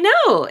 I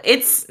know.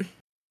 It's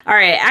all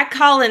right. At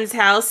Colin's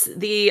house,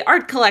 the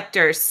art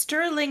collector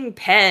Sterling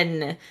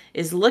Penn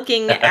is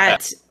looking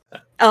at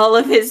all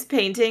of his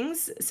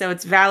paintings. So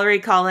it's Valerie,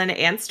 Colin,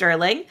 and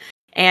Sterling.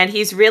 And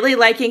he's really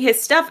liking his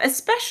stuff,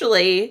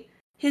 especially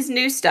his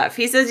new stuff.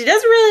 He says he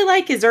doesn't really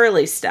like his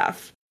early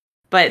stuff.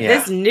 But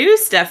this new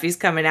stuff he's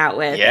coming out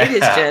with, it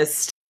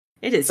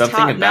is something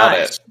top about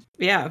notch. it.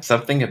 Yeah.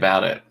 Something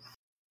about it.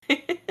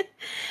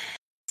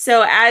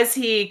 So as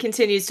he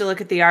continues to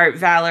look at the art,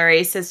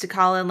 Valerie says to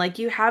Colin, like,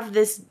 you have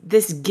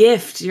this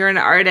gift. You're an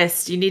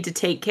artist. You need to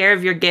take care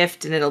of your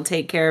gift and it'll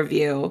take care of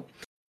you.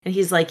 And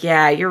he's like,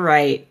 yeah, you're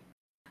right.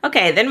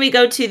 Okay, then we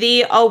go to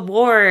the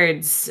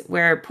awards,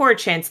 where poor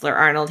Chancellor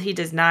Arnold, he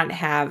does not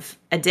have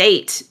a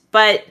date.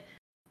 But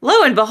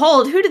lo and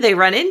behold, who do they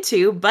run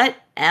into but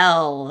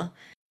Elle?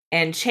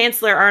 And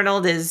Chancellor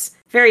Arnold is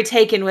very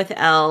taken with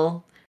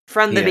Elle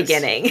from the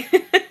beginning.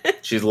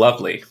 She's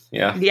lovely,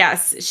 yeah.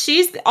 Yes,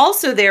 she's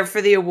also there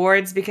for the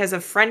awards because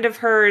a friend of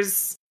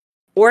hers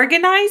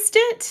organized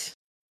it.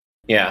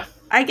 Yeah.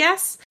 I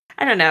guess.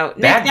 I don't know.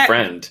 Bad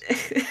friend.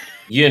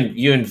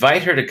 You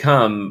invite her to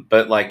come,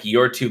 but like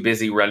you're too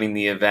busy running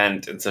the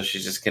event, and so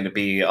she's just going to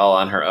be all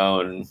on her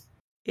own.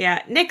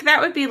 Yeah, Nick,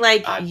 that would be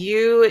like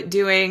you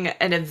doing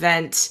an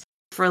event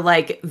for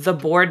like the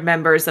board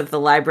members of the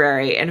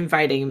library and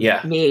inviting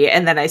me,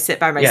 and then I sit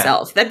by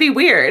myself. Yeah. That'd be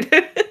weird.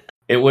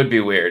 It would be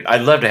weird.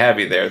 I'd love to have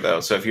you there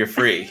though. So if you're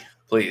free,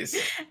 please.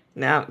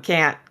 No,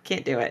 can't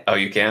do it. Oh,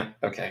 you can't?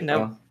 Okay.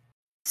 No. Nope.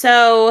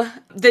 So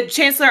the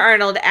Chancellor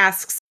Arnold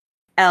asks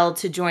Elle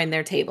to join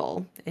their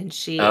table, and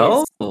she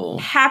is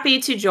happy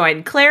to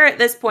join. Claire at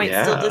this point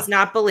still does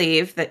not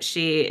believe that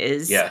she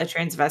is a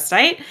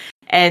transvestite,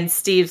 and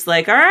Steve's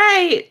like, all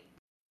right,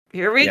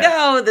 here we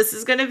go. This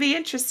is going to be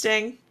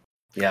interesting.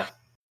 Yeah.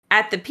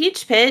 At the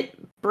Peach Pit,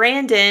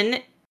 Brandon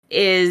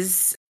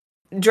is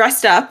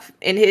dressed up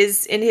in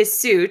his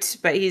suit,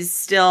 but he's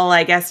still,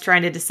 I guess,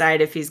 trying to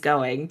decide if he's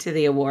going to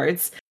the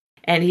awards,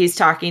 and he's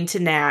talking to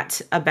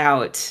Nat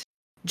about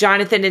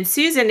Jonathan and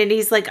Susan, and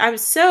he's like, I'm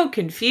so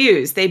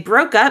confused. They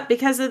broke up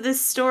because of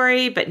this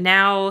story, but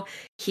now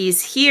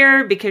he's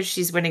here because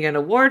she's winning an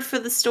award for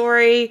the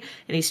story,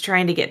 and he's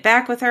trying to get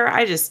back with her.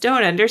 I just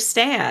don't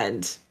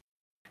understand.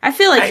 I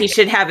feel like he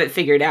should have it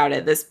figured out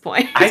at this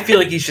point. I feel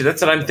like he should.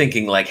 That's what I'm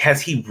thinking. Like, has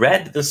he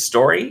read the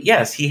story?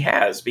 Yes, he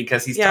has,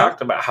 because he's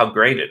talked about how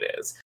great it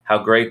is, how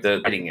great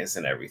the writing is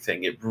and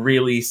everything. It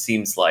really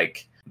seems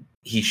like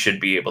he should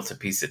be able to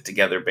piece it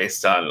together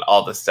based on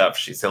all the stuff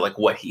she said, like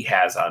what he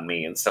has on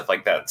me and stuff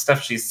like that.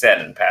 Stuff she's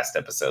said in past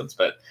episodes,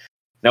 but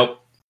nope.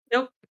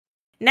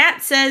 Nat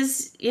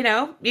says, you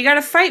got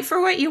to fight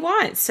for what you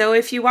want. So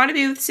if you want to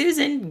be with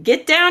Susan,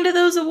 get down to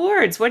those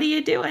awards. What are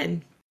you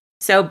doing?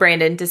 So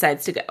Brandon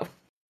decides to go.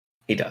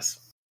 He does.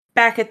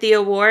 Back at the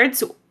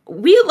awards,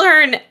 we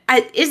learn,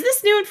 is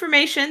this new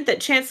information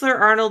that Chancellor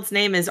Arnold's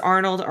name is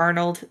Arnold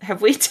Arnold?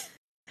 Have we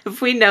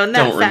known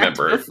that fact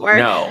before?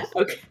 No.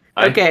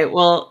 Okay,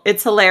 well,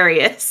 it's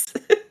hilarious.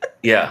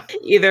 Yeah.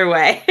 Either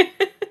way.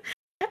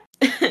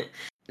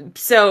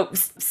 So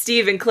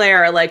Steve and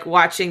Claire are like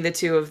watching the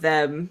two of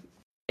them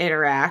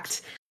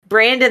interact.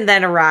 Brandon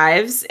then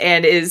arrives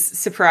and is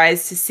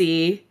surprised to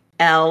see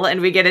Elle,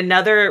 and we get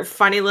another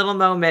funny little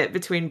moment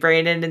between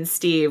Brandon and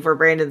Steve where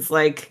Brandon's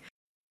like,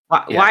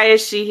 why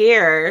is she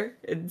here?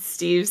 And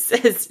Steve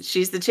says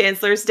she's the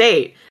Chancellor's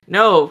date.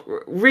 No,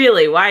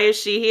 really, why is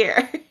she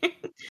here?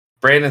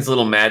 Brandon's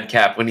little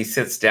madcap when he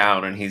sits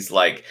down and he's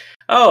like,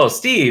 oh,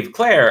 Steve,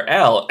 Claire,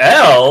 Elle.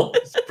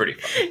 It's pretty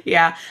funny.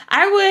 Yeah.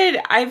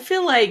 I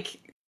feel like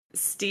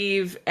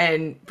Steve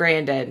and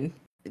Brandon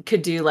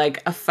could do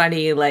like a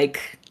funny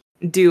like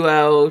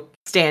duo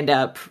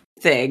stand-up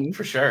thing.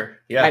 For sure.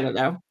 Yeah. I don't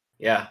know.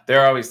 Yeah.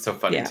 They're always so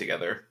funny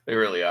together. They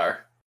really are.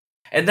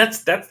 And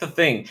that's the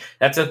thing.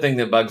 That's the thing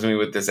that bugs me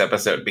with this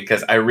episode,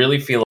 because I really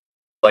feel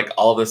like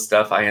all the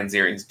stuff Ian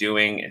Ziering's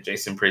doing and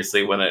Jason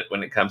Priestley when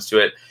it comes to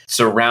it,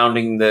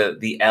 surrounding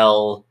the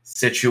Elle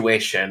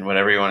situation,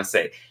 whatever you want to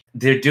say,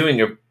 they're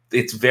doing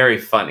it's very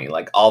funny.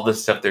 Like all the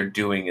stuff they're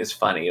doing is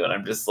funny, and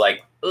I'm just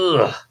like,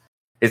 ugh.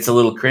 It's a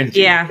little cringy.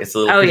 Yeah. It's a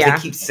little. Oh, cringy. yeah.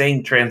 They keep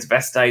saying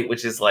transvestite,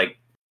 which is like,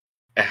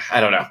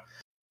 I don't know.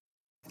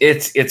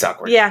 It's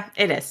awkward. Yeah,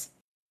 it is.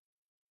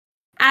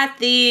 At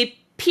the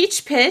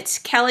Peach Pit,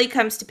 Kelly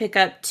comes to pick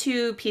up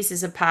 2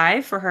 pieces of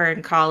pie for her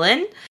and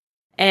Colin.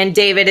 And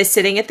David is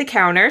sitting at the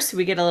counter, so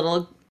we get a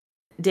little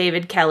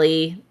David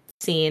Kelly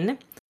scene.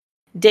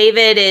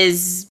 David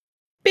is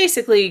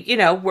basically,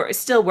 we're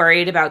still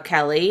worried about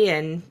Kelly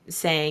and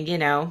saying,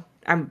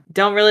 I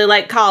don't really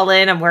like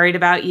Colin. I'm worried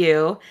about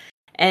you.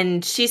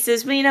 And she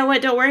says, well, you know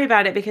what? Don't worry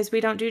about it because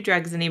we don't do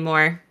drugs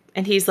anymore.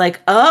 And he's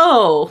like,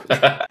 oh,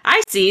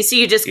 I see. So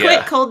you just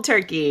quit cold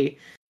turkey.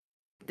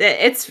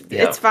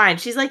 It's fine.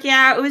 She's like,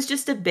 yeah, it was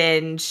just a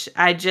binge.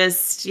 I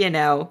just,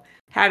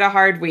 had a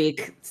hard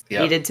week.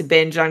 Yep. Needed to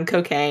binge on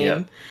cocaine.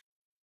 Yep.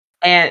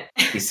 And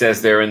he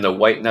says they're in the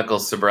white knuckle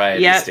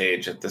sobriety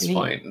stage at this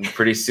point. And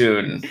pretty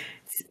soon,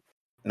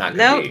 not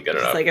going to be good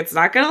enough. It's like, it's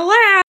not going to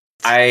last.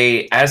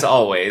 As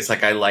always,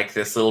 I like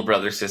this little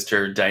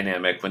brother-sister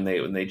dynamic when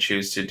they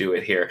choose to do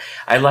it here.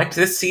 I liked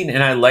this scene,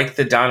 and I liked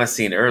the Donna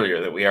scene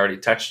earlier that we already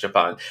touched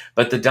upon.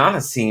 But the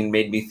Donna scene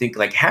made me think,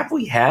 have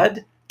we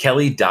had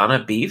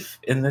Kelly-Donna beef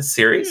in this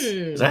series?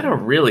 'Cause I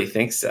don't really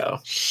think so.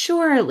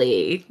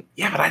 Surely.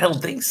 Yeah, but I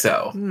don't think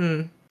so.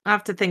 I'll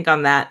have to think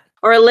on that.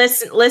 Or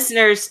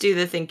listeners do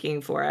the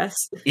thinking for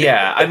us.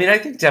 Yeah, I mean, I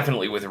think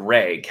definitely with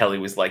Ray, Kelly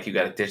was like, you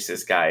got to ditch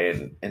this guy.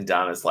 And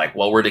Donna's like,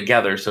 well, we're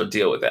together, so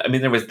deal with it. I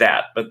mean, there was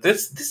that. But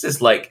this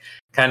is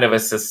kind of a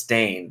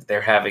sustained, they're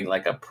having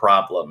a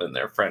problem in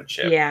their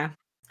friendship. Yeah.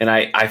 And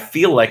I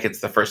feel like it's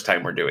the first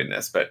time we're doing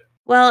this, but.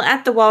 Well,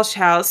 at the Walsh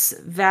house,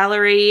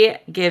 Valerie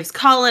gives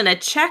Colin a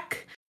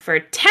check for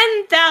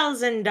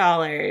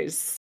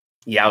 $10,000.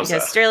 Yowza.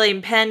 Because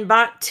Sterling Penn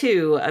bought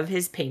 2 of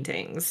his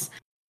paintings.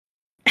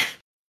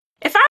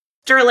 If I'm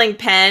Sterling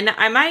Penn,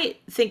 I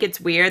might think it's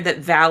weird that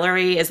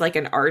Valerie is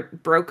an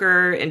art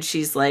broker and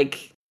she's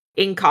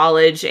in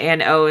college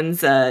and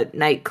owns a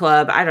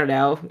nightclub. I don't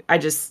know.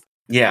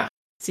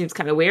 Seems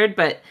kind of weird,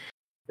 but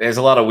there's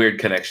a lot of weird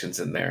connections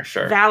in there.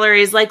 Sure.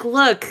 Valerie's like,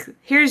 look,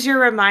 here's your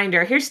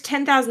reminder. Here's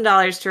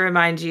 $10,000 to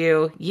remind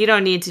you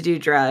don't need to do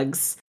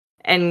drugs.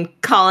 And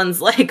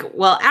Colin's like,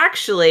 well,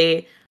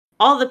 actually,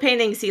 all the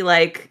paintings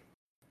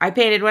I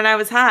painted when I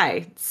was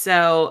high.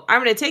 So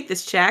I'm going to take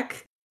this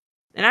check.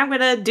 And I'm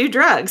going to do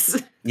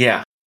drugs.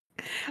 Yeah.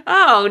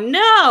 Oh,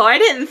 no, I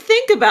didn't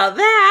think about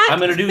that. I'm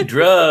going to do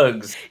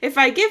drugs. If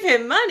I give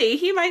him money,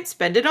 he might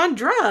spend it on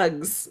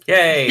drugs.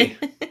 Yay.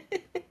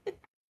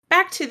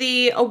 Back to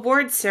the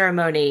award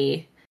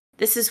ceremony.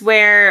 This is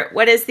where,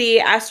 what is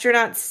the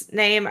astronaut's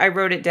name? I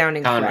wrote it down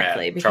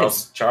incorrectly.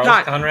 Charles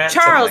Conrad?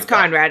 Charles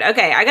Conrad.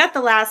 Okay, I got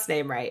the last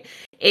name right.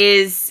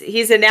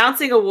 He's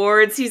announcing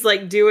awards. He's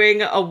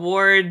doing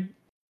award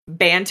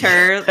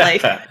banter.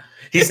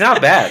 He's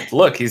not bad.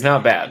 Look, he's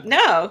not bad.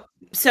 No.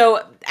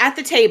 So at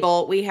the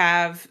table, we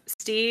have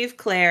Steve,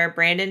 Claire,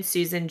 Brandon,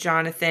 Susan,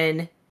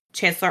 Jonathan,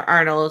 Chancellor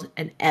Arnold,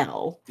 and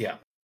Elle. Yeah.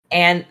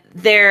 And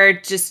they're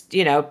just,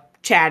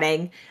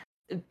 chatting.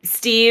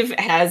 Steve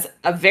has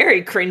a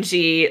very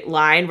cringy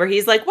line where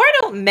he's like, why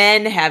don't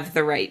men have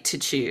the right to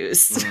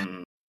choose?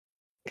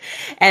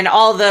 And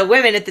all the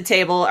women at the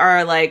table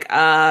are like,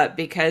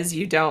 because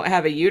you don't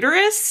have a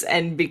uterus,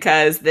 and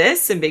because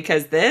this, and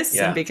because this,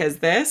 and because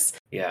this.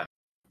 Yeah.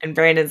 And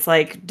Brandon's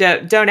like,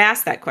 don't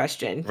ask that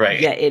question,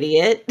 right? You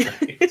idiot.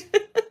 Right.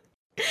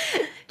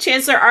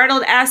 Chancellor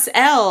Arnold asks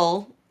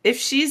Elle if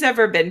she's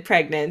ever been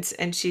pregnant,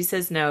 and she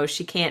says no,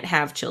 she can't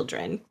have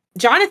children.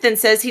 Jonathan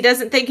says he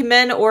doesn't think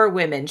men or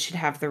women should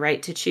have the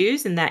right to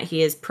choose, and that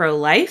he is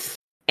pro-life.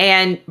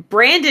 And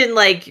Brandon,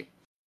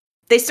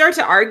 they start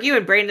to argue,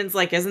 and Brandon's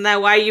like, isn't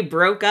that why you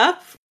broke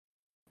up?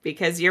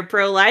 Because you're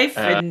pro-life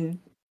and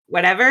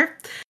whatever.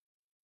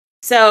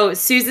 So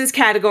Susan's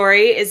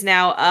category is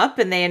now up,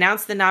 and they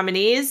announce the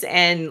nominees,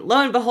 and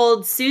lo and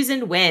behold,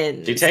 Susan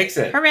wins. She takes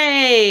it.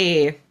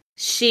 Hooray!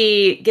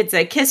 She gets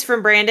a kiss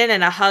from Brandon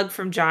and a hug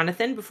from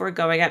Jonathan before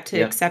going up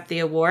to accept the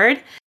award.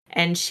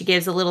 And she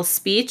gives a little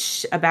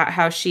speech about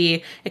how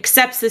she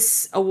accepts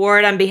this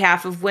award on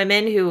behalf of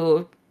women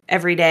who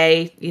every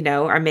day,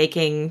 are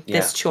making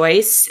this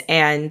choice,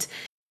 and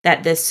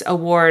that this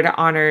award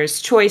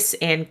honors choice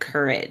and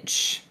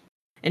courage.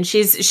 And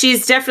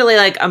she's definitely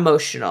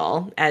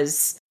emotional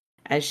as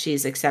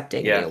she's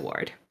accepting the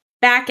award.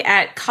 Back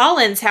at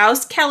Colin's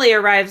house, Kelly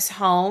arrives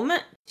home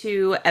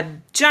to a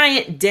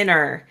giant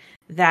dinner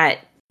that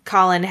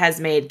Colin has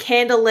made,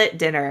 candlelit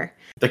dinner.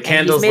 The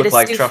candles look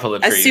like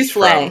truffalatrice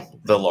from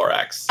the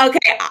Lorax.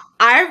 Okay,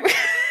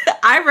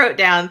 I wrote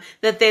down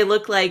that they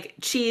look like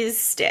cheese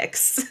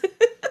sticks.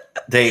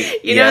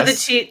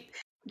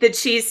 The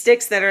cheese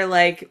sticks that are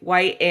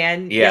white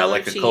and yellow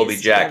like a cheese Colby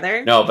Jack.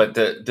 Together. No, but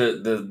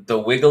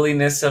the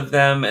wiggliness of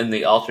them and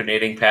the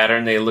alternating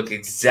pattern, they look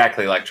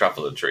exactly like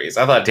truffalatrice.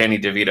 I thought Danny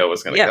DeVito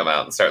was going to come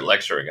out and start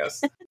lecturing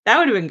us. That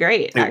would have been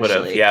great. It would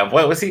have. Yeah.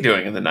 What was he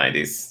doing in the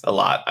 90s? A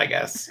lot, I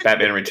guess.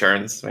 Batman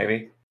Returns,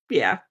 maybe.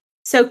 Yeah.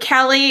 So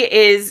Kelly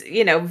is,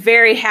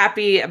 very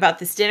happy about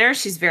this dinner.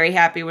 She's very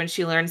happy when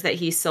she learns that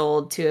he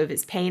sold 2 of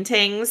his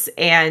paintings.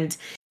 And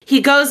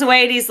he goes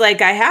away and he's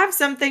like, I have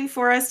something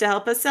for us to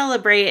help us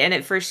celebrate. And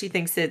at first she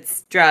thinks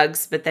it's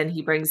drugs, but then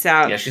he brings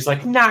out... Yeah, she's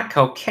like, not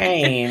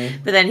cocaine.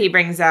 But then he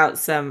brings out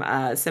some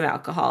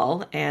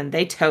alcohol and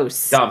they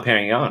toast. Dom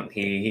Perignon.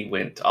 He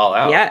went all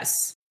out.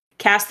 Yes.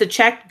 Cast the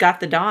check, got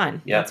the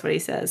Dawn. Yep. That's what he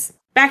says.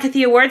 Back at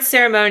the awards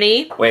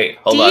ceremony. Wait,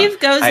 hold Steve on.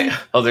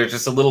 goes there's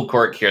just a little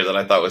quirk here that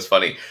I thought was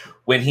funny.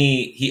 When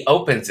he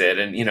opens it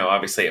and,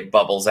 obviously it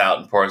bubbles out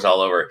and pours all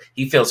over,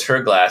 he fills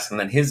her glass and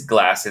then his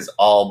glass is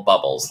all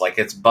bubbles. Like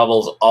it's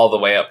bubbles all the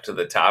way up to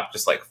the top,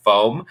 just like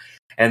foam.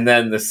 And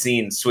then the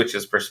scene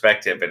switches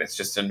perspective and it's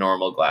just a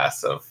normal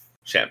glass of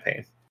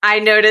champagne. I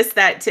noticed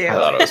that too. I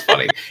thought it was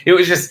funny. It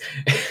was just,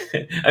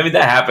 I mean,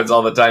 that happens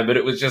all the time, but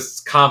it was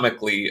just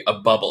comically a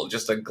bubble,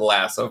 just a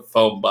glass of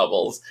foam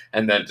bubbles,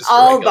 and then just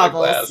all a regular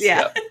bubbles. glass.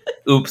 Yeah.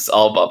 Oops,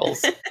 all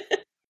bubbles.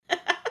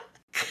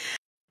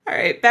 All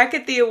right, back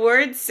at the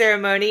awards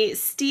ceremony,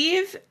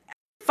 Steve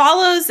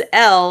follows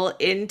Elle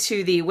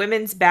into the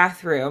women's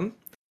bathroom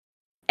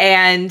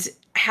and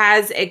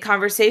has a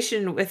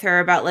conversation with her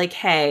about like,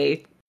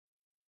 hey,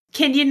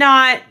 can you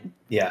not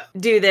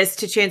do this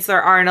to Chancellor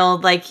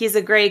Arnold? Like, he's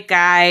a great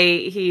guy.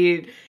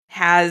 He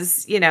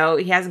has, he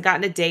hasn't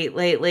gotten a date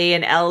lately.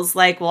 And Elle's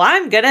like, well,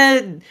 I'm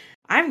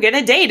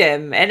gonna date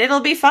him and it'll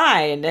be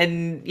fine.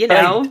 And,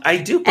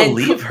 I do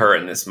believe her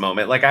in this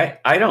moment. Like,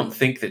 I don't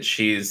think that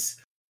she's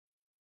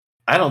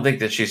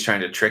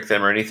trying to trick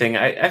them or anything.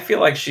 I feel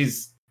like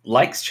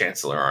likes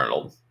Chancellor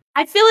Arnold.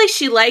 I feel like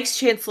she likes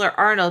Chancellor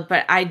Arnold,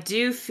 but I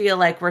do feel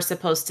like we're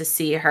supposed to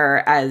see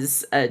her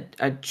as a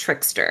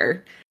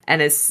trickster and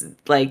as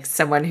like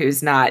someone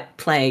who's not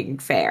playing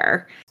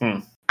fair.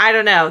 I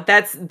don't know.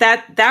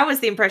 That was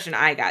the impression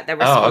I got, that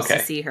we're supposed to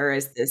see her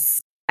as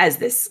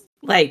this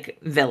like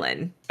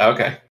villain.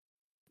 Okay.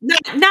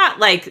 Not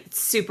like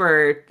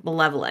super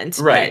malevolent.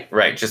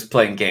 Right. Just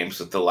playing games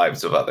with the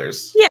lives of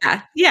others.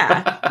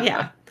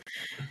 Yeah.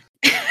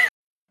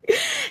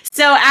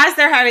 So as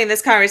they're having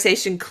this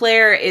conversation,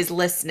 Claire is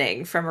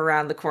listening from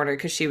around the corner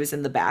because she was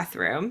in the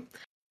bathroom.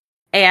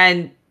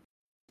 And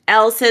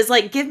Elle says,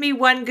 like, give me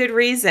one good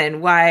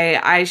reason why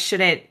I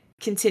shouldn't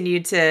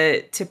continue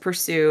to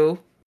pursue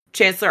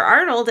Chancellor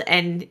Arnold.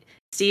 And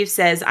Steve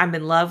says, I'm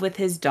in love with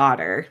his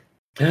daughter.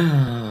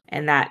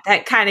 And that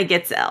kind of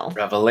gets Elle.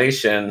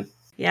 Revelation.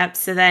 Yep.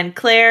 So then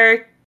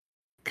Claire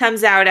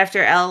comes out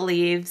after Elle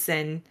leaves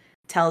and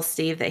tells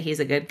Steve that he's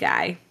a good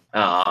guy.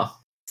 Aww.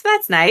 So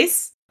that's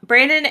nice.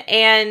 Brandon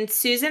and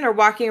Susan are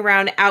walking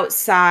around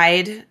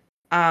outside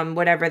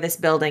whatever this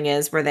building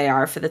is where they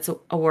are for this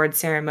award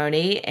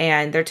ceremony.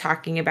 And they're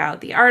talking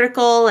about the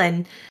article.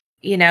 And,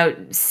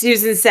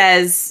 Susan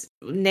says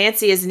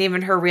Nancy isn't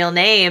even her real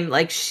name.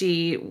 Like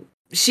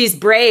she's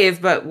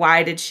brave, but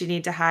why did she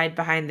need to hide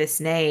behind this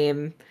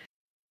name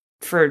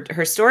for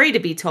her story to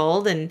be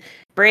told? And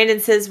Brandon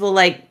says, well,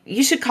 like,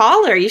 you should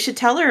call her. You should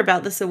tell her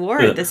about this award.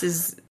 Brandon.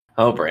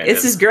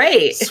 This is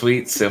great.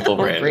 Sweet, simple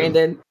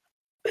Brandon.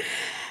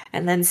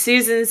 And then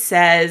Susan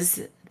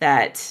says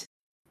that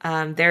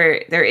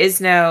there is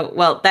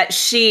that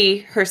she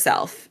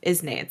herself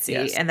is Nancy,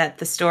 yes. And that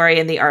the story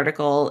in the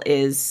article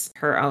is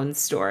her own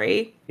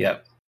story.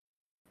 Yep.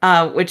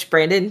 Which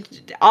Brandon,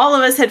 all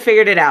of us had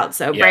figured it out,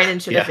 so Brandon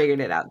should have figured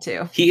it out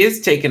too. He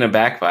is taken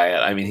aback by it.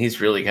 I mean, he's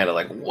really kind of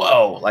like,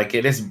 whoa, like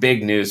it is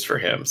big news for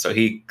him. So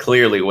he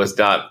clearly was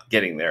not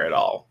getting there at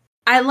all.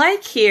 I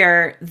like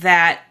here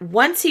that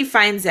once he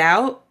finds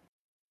out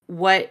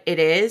what it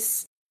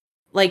is,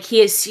 like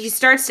he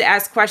starts to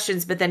ask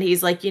questions, but then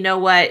he's like, you know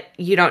what?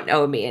 You don't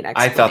owe me an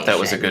explanation. I thought that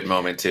was a good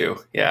moment too.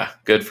 Yeah,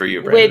 good for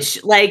you, Brandon.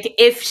 Which, like,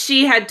 if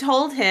she had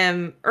told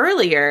him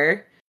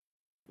earlier,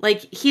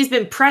 like, he's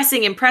been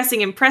pressing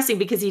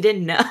because he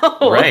didn't know.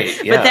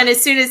 Right, yeah. But then as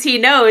soon as he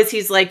knows,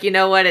 he's like, you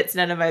know what? It's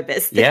none of my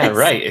business. Yeah,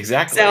 right,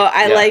 exactly. So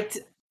I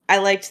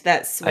liked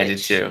that switch I did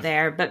too.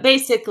 there. But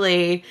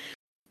basically,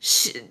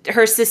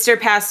 her sister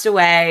passed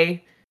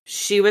away.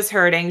 She was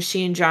hurting.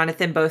 She and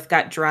Jonathan both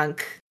got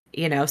drunk,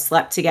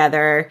 slept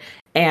together,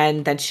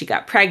 and then she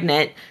got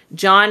pregnant.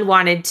 John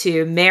wanted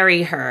to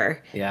marry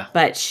her,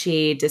 but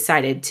she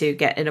decided to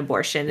get an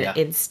abortion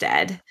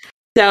instead.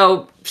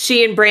 So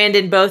she and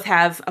Brandon both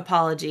have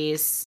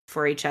apologies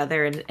for each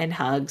other and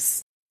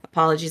hugs.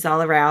 Apologies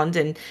all around.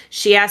 And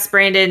she asks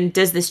Brandon,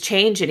 does this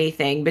change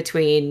anything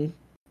between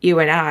you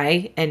and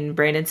I? And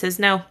Brandon says,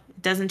 no,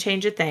 it doesn't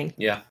change a thing.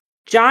 Yeah.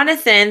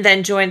 Jonathan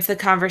then joins the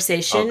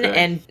conversation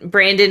and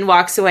Brandon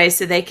walks away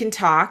so they can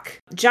talk.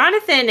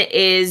 Jonathan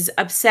is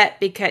upset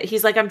because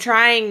he's like, I'm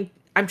trying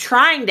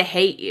to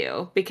hate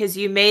you because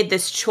you made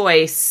this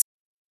choice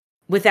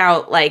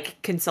without like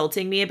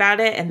consulting me about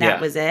it. And that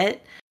was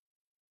it.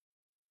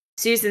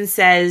 Susan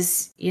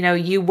says,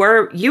 you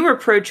were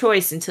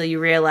pro-choice until you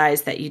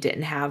realized that you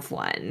didn't have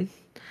one.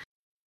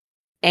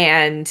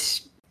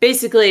 And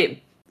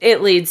basically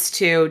it leads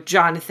to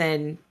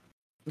Jonathan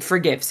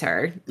forgives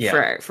her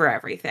for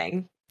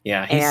everything.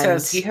 Yeah, he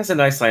says, he has a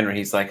nice line where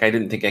he's like, I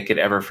didn't think I could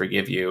ever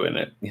forgive you. And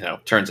it,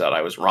 turns out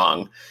I was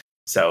wrong.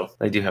 So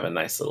they do have a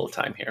nice little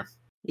time here.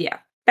 Yeah.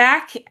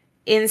 Back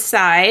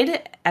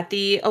inside at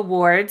the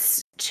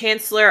awards,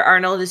 Chancellor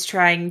Arnold is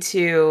trying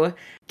to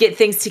get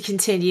things to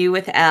continue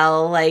with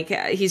Elle. Like,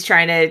 he's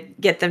trying to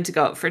get them to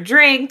go out for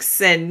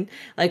drinks and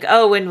like,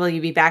 oh, when will you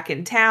be back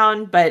in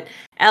town? But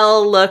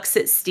Elle looks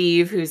at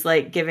Steve, who's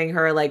like giving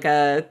her like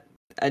a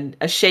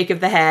shake of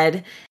the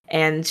head,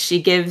 and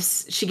she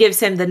gives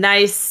him the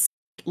nice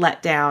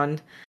letdown,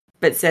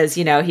 but says,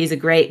 you know, he's a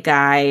great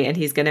guy and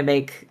he's going to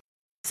make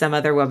some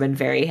other woman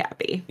very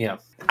happy. Yeah.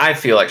 I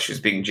feel like she's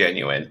being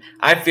genuine.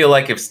 I feel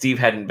like if Steve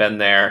hadn't been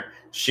there,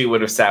 she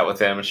would have sat with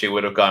him and she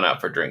would have gone out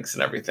for drinks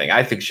and everything.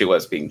 I think she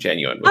was being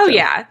genuine with him.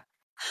 Yeah.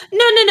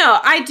 No.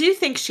 I do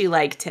think she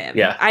liked him.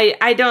 Yeah.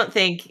 I don't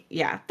think,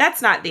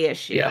 that's not the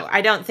issue. Yeah.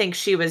 I don't think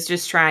she was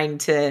just trying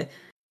to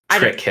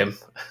trick him.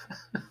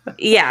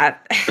 Yeah.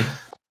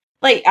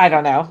 Like, I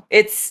don't know.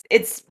 It's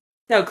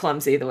so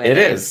clumsy the way it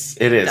is.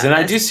 And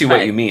I do see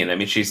what you mean. I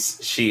mean,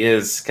 she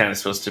is kind of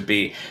supposed to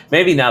be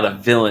maybe not a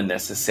villain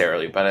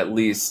necessarily, but at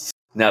least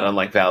not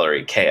unlike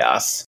Valerie,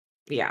 chaos.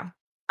 Yeah.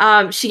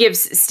 She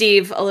gives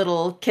Steve a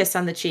little kiss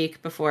on the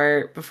cheek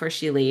before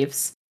she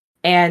leaves.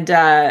 And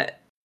I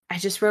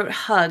just wrote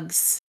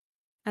hugs.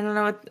 I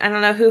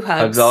don't know who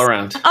hugs. Hugs all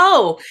around.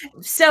 Oh,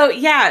 so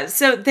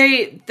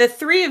the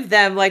three of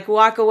them like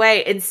walk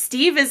away, and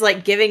Steve is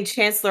like giving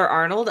Chancellor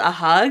Arnold a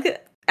hug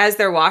as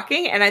they're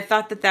walking, and I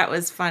thought that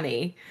was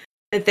funny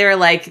that they're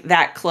like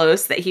that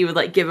close that he would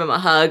like give him a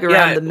hug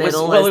around the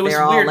middle as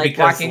they're all like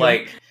because, walking.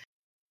 Like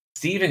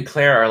Steve and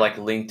Claire are like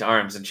linked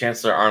arms, and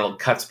Chancellor Arnold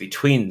cuts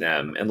between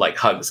them and like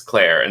hugs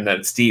Claire, and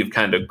then Steve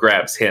kind of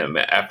grabs him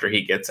after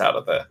he gets out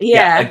of the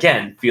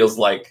again feels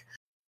like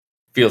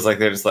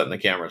they're just letting the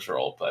cameras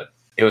roll, but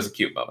it was a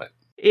cute moment.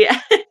 Yeah.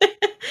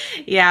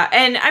 Yeah.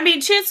 And I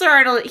mean, Chancellor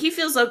Arnold, he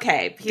feels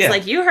okay. He's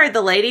like, you heard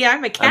the lady,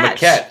 I'm a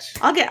catch.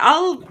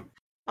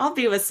 I'll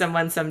be with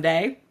someone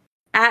someday.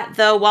 At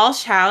the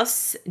Walsh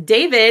house,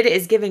 David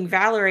is giving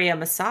Valerie a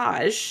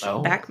massage,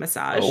 back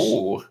massage.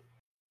 Oh.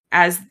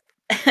 As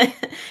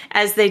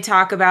they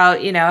talk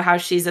about, you know, how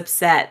she's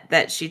upset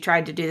that she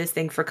tried to do this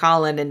thing for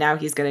Colin and now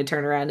he's going to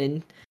turn around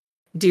and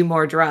do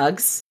more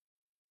drugs.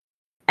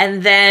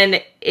 And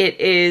then it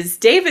is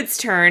David's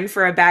turn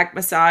for a back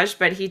massage,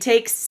 but he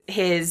takes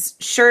his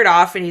shirt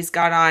off and he's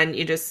got on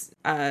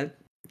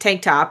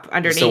tank top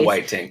underneath. Just a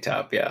white tank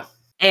top, yeah.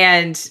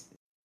 And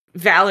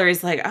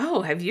Valerie's like,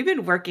 "Oh, have you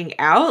been working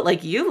out?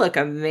 Like, you look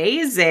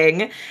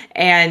amazing."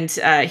 And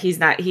he's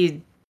not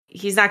going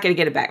to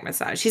get a back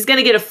massage. He's going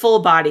to get a full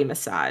body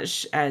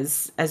massage,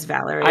 as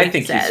Valerie I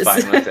think says.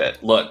 He's fine with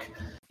it. Look.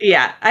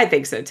 Yeah, I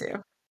think so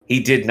too.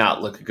 He did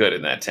not look good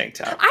in that tank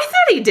top. I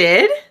thought he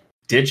did.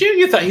 Did you?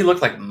 You thought he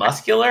looked like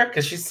muscular?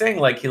 Because she's saying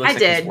like he looks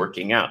he's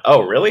working out.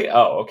 Oh, really?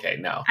 Oh, okay.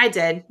 No. I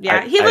did.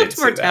 Yeah, he looked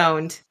more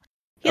toned.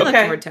 He looked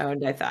more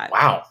toned, I thought.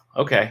 Wow.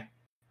 Okay.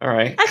 All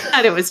right. I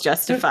thought it was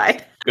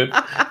justified.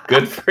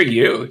 Good for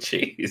you.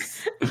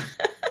 Jeez.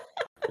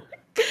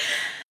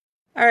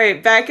 All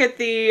right, back at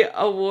the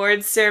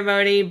awards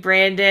ceremony,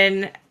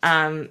 Brandon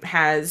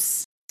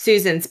has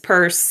Susan's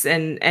purse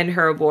and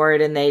her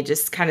award, and they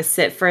just kind of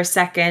sit for a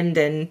second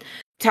and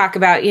talk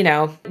about, you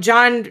know,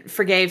 John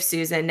forgave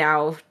Susan.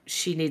 Now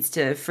she needs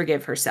to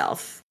forgive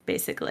herself,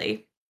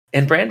 basically.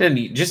 And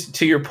Brandon, just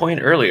to your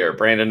point earlier,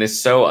 Brandon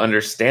is so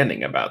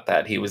understanding about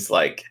that. He was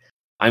like,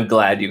 I'm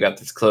glad you got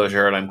this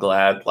closure, and I'm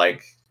glad,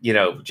 like, you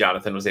know,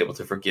 Jonathan was able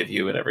to forgive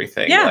you and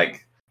everything. Yeah.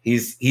 Like,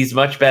 he's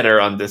much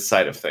better on this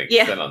side of things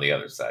than on the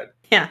other side.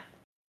 Yeah.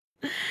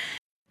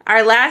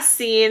 Our last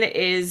scene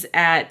is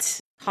at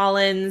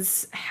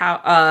Colin's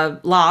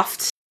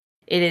loft.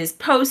 It is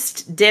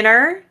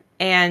post-dinner,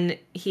 and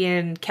he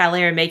and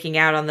Kelly are making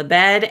out on the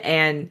bed,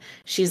 and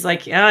she's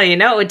like, "Oh, you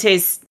know, it would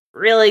taste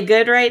really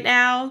good right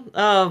now.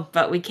 Oh,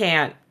 but we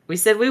can't. We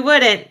said we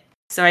wouldn't,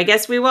 so I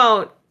guess we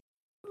won't.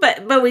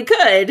 But we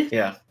could.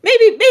 Yeah.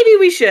 Maybe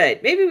we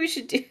should. Maybe we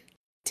should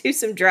do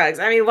some drugs.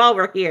 I mean, while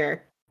we're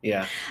here."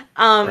 Yeah.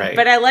 Right.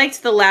 But I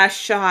liked the last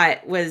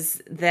shot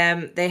was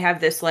them. They have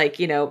this like,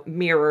 you know,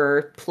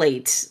 mirror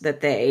plate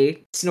that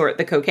they snort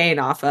the cocaine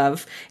off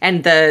of.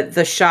 And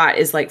the shot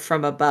is like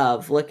from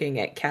above looking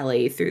at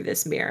Kelly through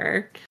this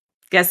mirror.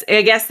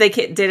 I guess they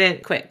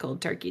didn't quit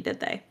cold turkey, did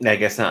they? I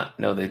guess not.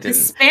 No, they didn't. The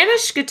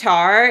Spanish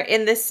guitar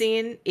in this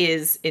scene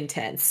is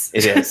intense.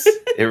 It is.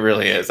 It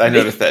really is. I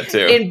noticed that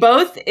too. In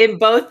both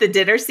the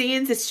dinner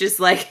scenes, it's just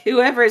like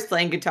whoever is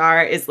playing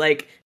guitar is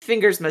like,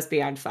 fingers must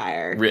be on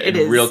fire. It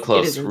is real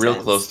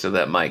close to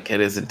that mic.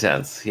 It is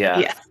intense.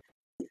 Yeah.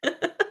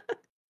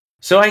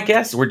 So I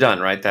guess we're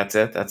done, right? That's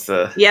it. That's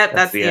the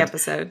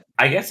episode.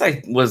 I guess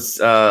I was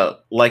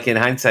like in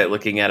hindsight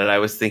looking at it, I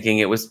was thinking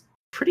it was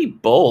pretty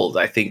bold,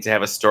 I think, to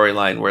have a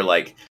storyline where,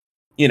 like,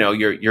 you know,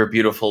 your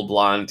beautiful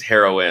blonde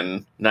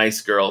heroine,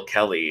 nice girl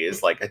Kelly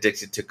is like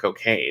addicted to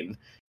cocaine,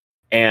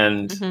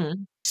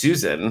 and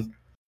Susan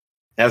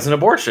has an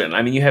abortion.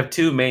 I mean, you have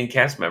two main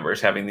cast members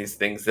having these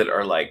things that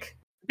are like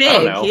big.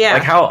 I don't know.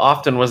 Like, how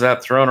often was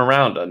that thrown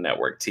around on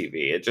network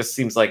TV? It just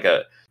seems like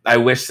a I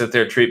wish that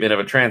their treatment of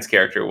a trans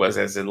character was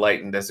as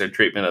enlightened as their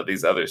treatment of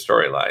these other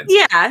storylines.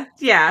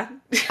 Yeah.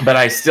 But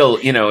I still,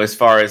 as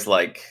far as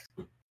like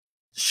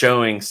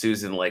showing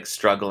Susan like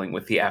struggling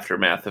with the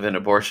aftermath of an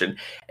abortion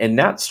and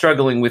not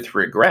struggling with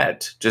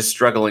regret, just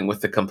struggling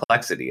with the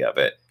complexity of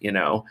it,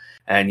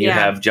 and you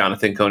have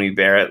Jonathan Coney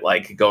Barrett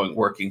like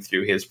working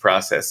through his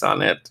process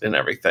on it and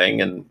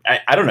everything. And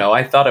I don't know.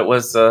 I thought it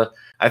was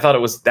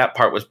that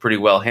part was pretty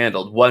well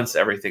handled once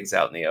everything's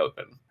out in the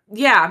open.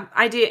 Yeah,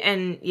 I do.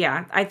 And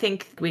I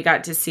think we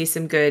got to see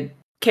some good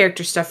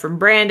character stuff from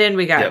Brandon.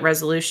 We got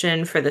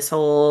resolution for this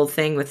whole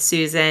thing with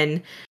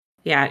Susan.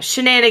 Yeah,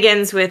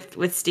 shenanigans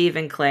with Steve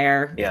and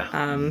Claire.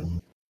 Yeah.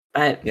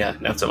 But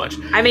not so much.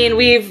 I mean,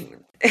 we've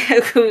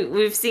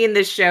seen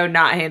this show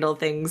not handle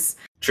things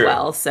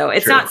well, so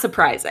it's not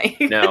surprising.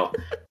 No.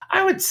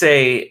 I would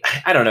say,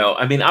 I don't know.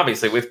 I mean,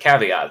 obviously with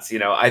caveats,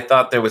 I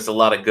thought there was a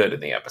lot of good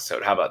in the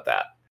episode. How about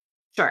that?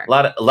 Sure. A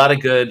lot of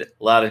good,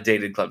 a lot of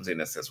dated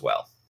clumsiness as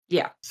well.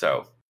 Yeah.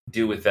 So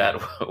do with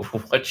that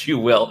what you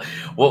will.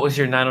 What was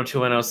your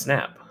 90210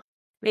 snap?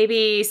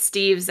 Maybe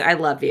Steve's "I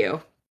love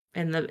you"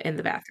 in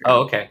the bathroom.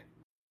 Oh, okay.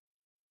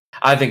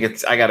 I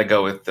think I got to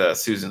go with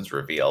Susan's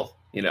reveal.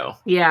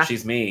 Yeah,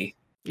 she's me.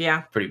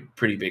 Yeah,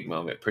 pretty big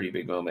moment.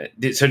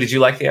 So did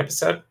you like the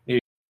episode?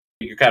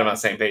 You're kind of on the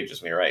same page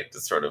as me, right?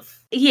 It's sort of.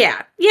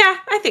 Yeah,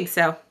 I think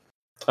so.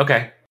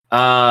 Okay.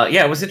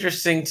 It was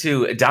interesting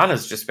too.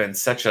 Donna's just been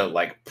such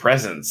a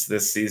presence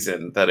this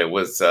season that it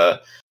was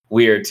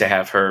weird to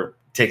have her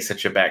take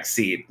such a back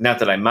seat. Not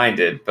that I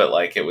minded, but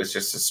it was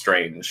just a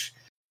strange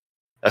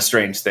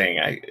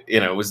thing.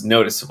 It was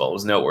noticeable. It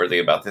was noteworthy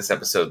about this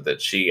episode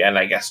that she and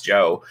I guess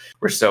Joe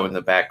were so in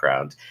the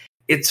background.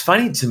 It's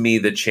funny to me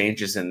the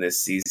changes in this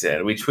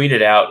season. We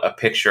tweeted out a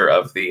picture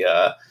of the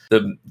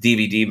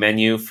DVD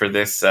menu for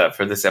this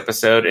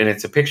episode, and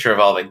it's a picture of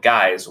all the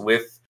guys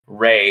with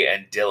Ray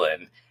and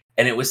Dylan,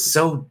 and it was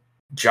so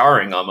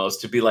jarring almost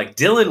to be like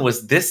Dylan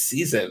was this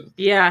season.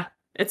 Yeah,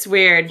 it's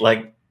weird.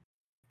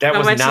 That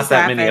was not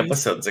that many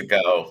episodes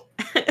ago.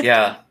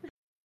 Yeah.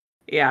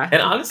 Yeah. And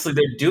honestly,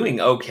 they're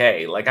doing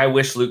okay. I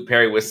wish Luke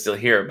Perry was still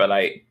here, but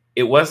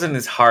it wasn't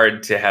as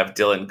hard to have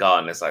Dylan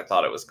gone as I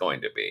thought it was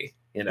going to be,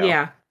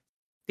 Yeah.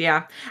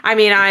 Yeah. I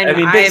mean,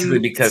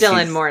 I'm still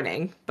in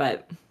mourning,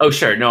 but. Oh,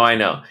 sure. No, I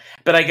know.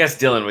 But I guess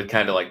Dylan would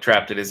kind of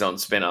trapped at his own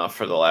spinoff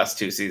for the last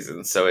 2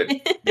 seasons. So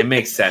it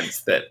makes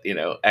sense that,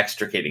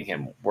 extricating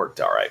him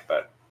worked all right.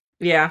 But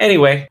yeah.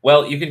 Anyway,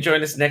 well, you can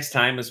join us next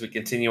time as we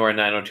continue our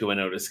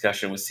 90210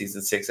 discussion with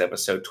season 6,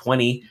 episode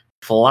 20,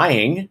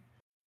 Flying.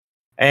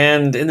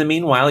 And in the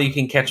meanwhile, you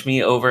can catch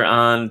me over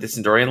on This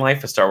Endorian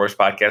Life, a Star Wars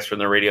podcast from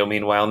the Radio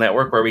Meanwhile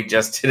Network, where we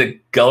just did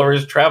a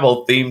Gulliver's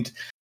Travel themed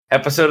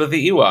episode of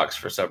the Ewoks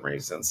for some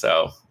reason.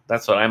 So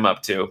that's what I'm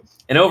up to.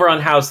 And over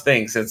on How's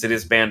Things, since it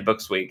is Banned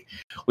Books Week,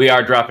 we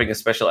are dropping a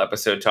special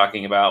episode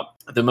talking about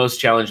the most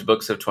challenged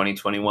books of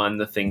 2021,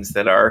 the things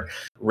that are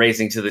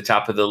raising to the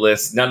top of the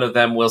list. None of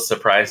them will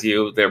surprise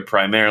you. They're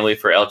primarily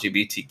for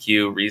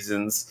LGBTQ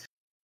reasons,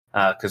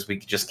 because we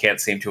just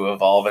can't seem to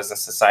evolve as a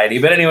society.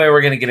 But anyway,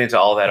 we're going to get into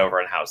all that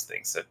over on How's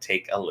Things, so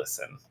take a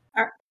listen.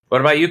 All right. What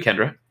about you,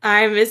 Kendra?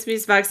 I'm Miss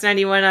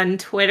Musebox91 on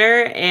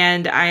Twitter,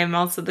 and I am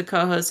also the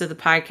co-host of the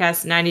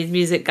podcast 90s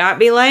Music Got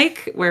Me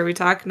Like, where we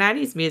talk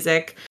 90s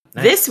music.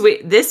 Nice.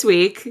 This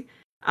week,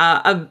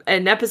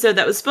 an episode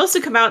that was supposed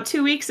to come out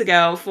 2 weeks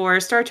ago for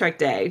Star Trek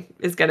Day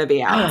is going to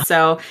be out.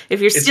 So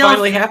if you're still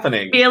finally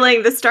happening.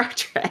 Feeling the Star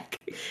Trek,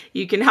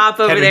 you can hop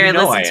over there and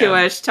listen to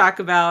us talk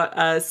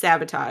about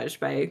Sabotage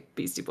by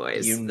Beastie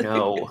Boys. You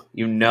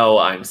know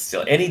I'm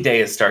still... Any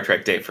day is Star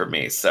Trek Day for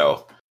me,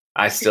 so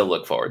I still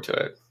look forward to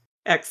it.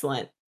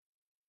 Excellent.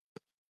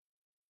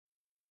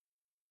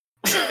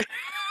 I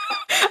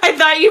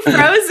thought you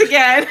froze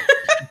again.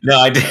 No,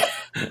 I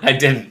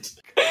didn't.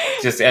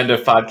 Just end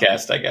of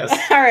podcast, I guess.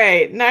 All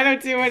right.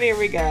 90210, here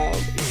we go.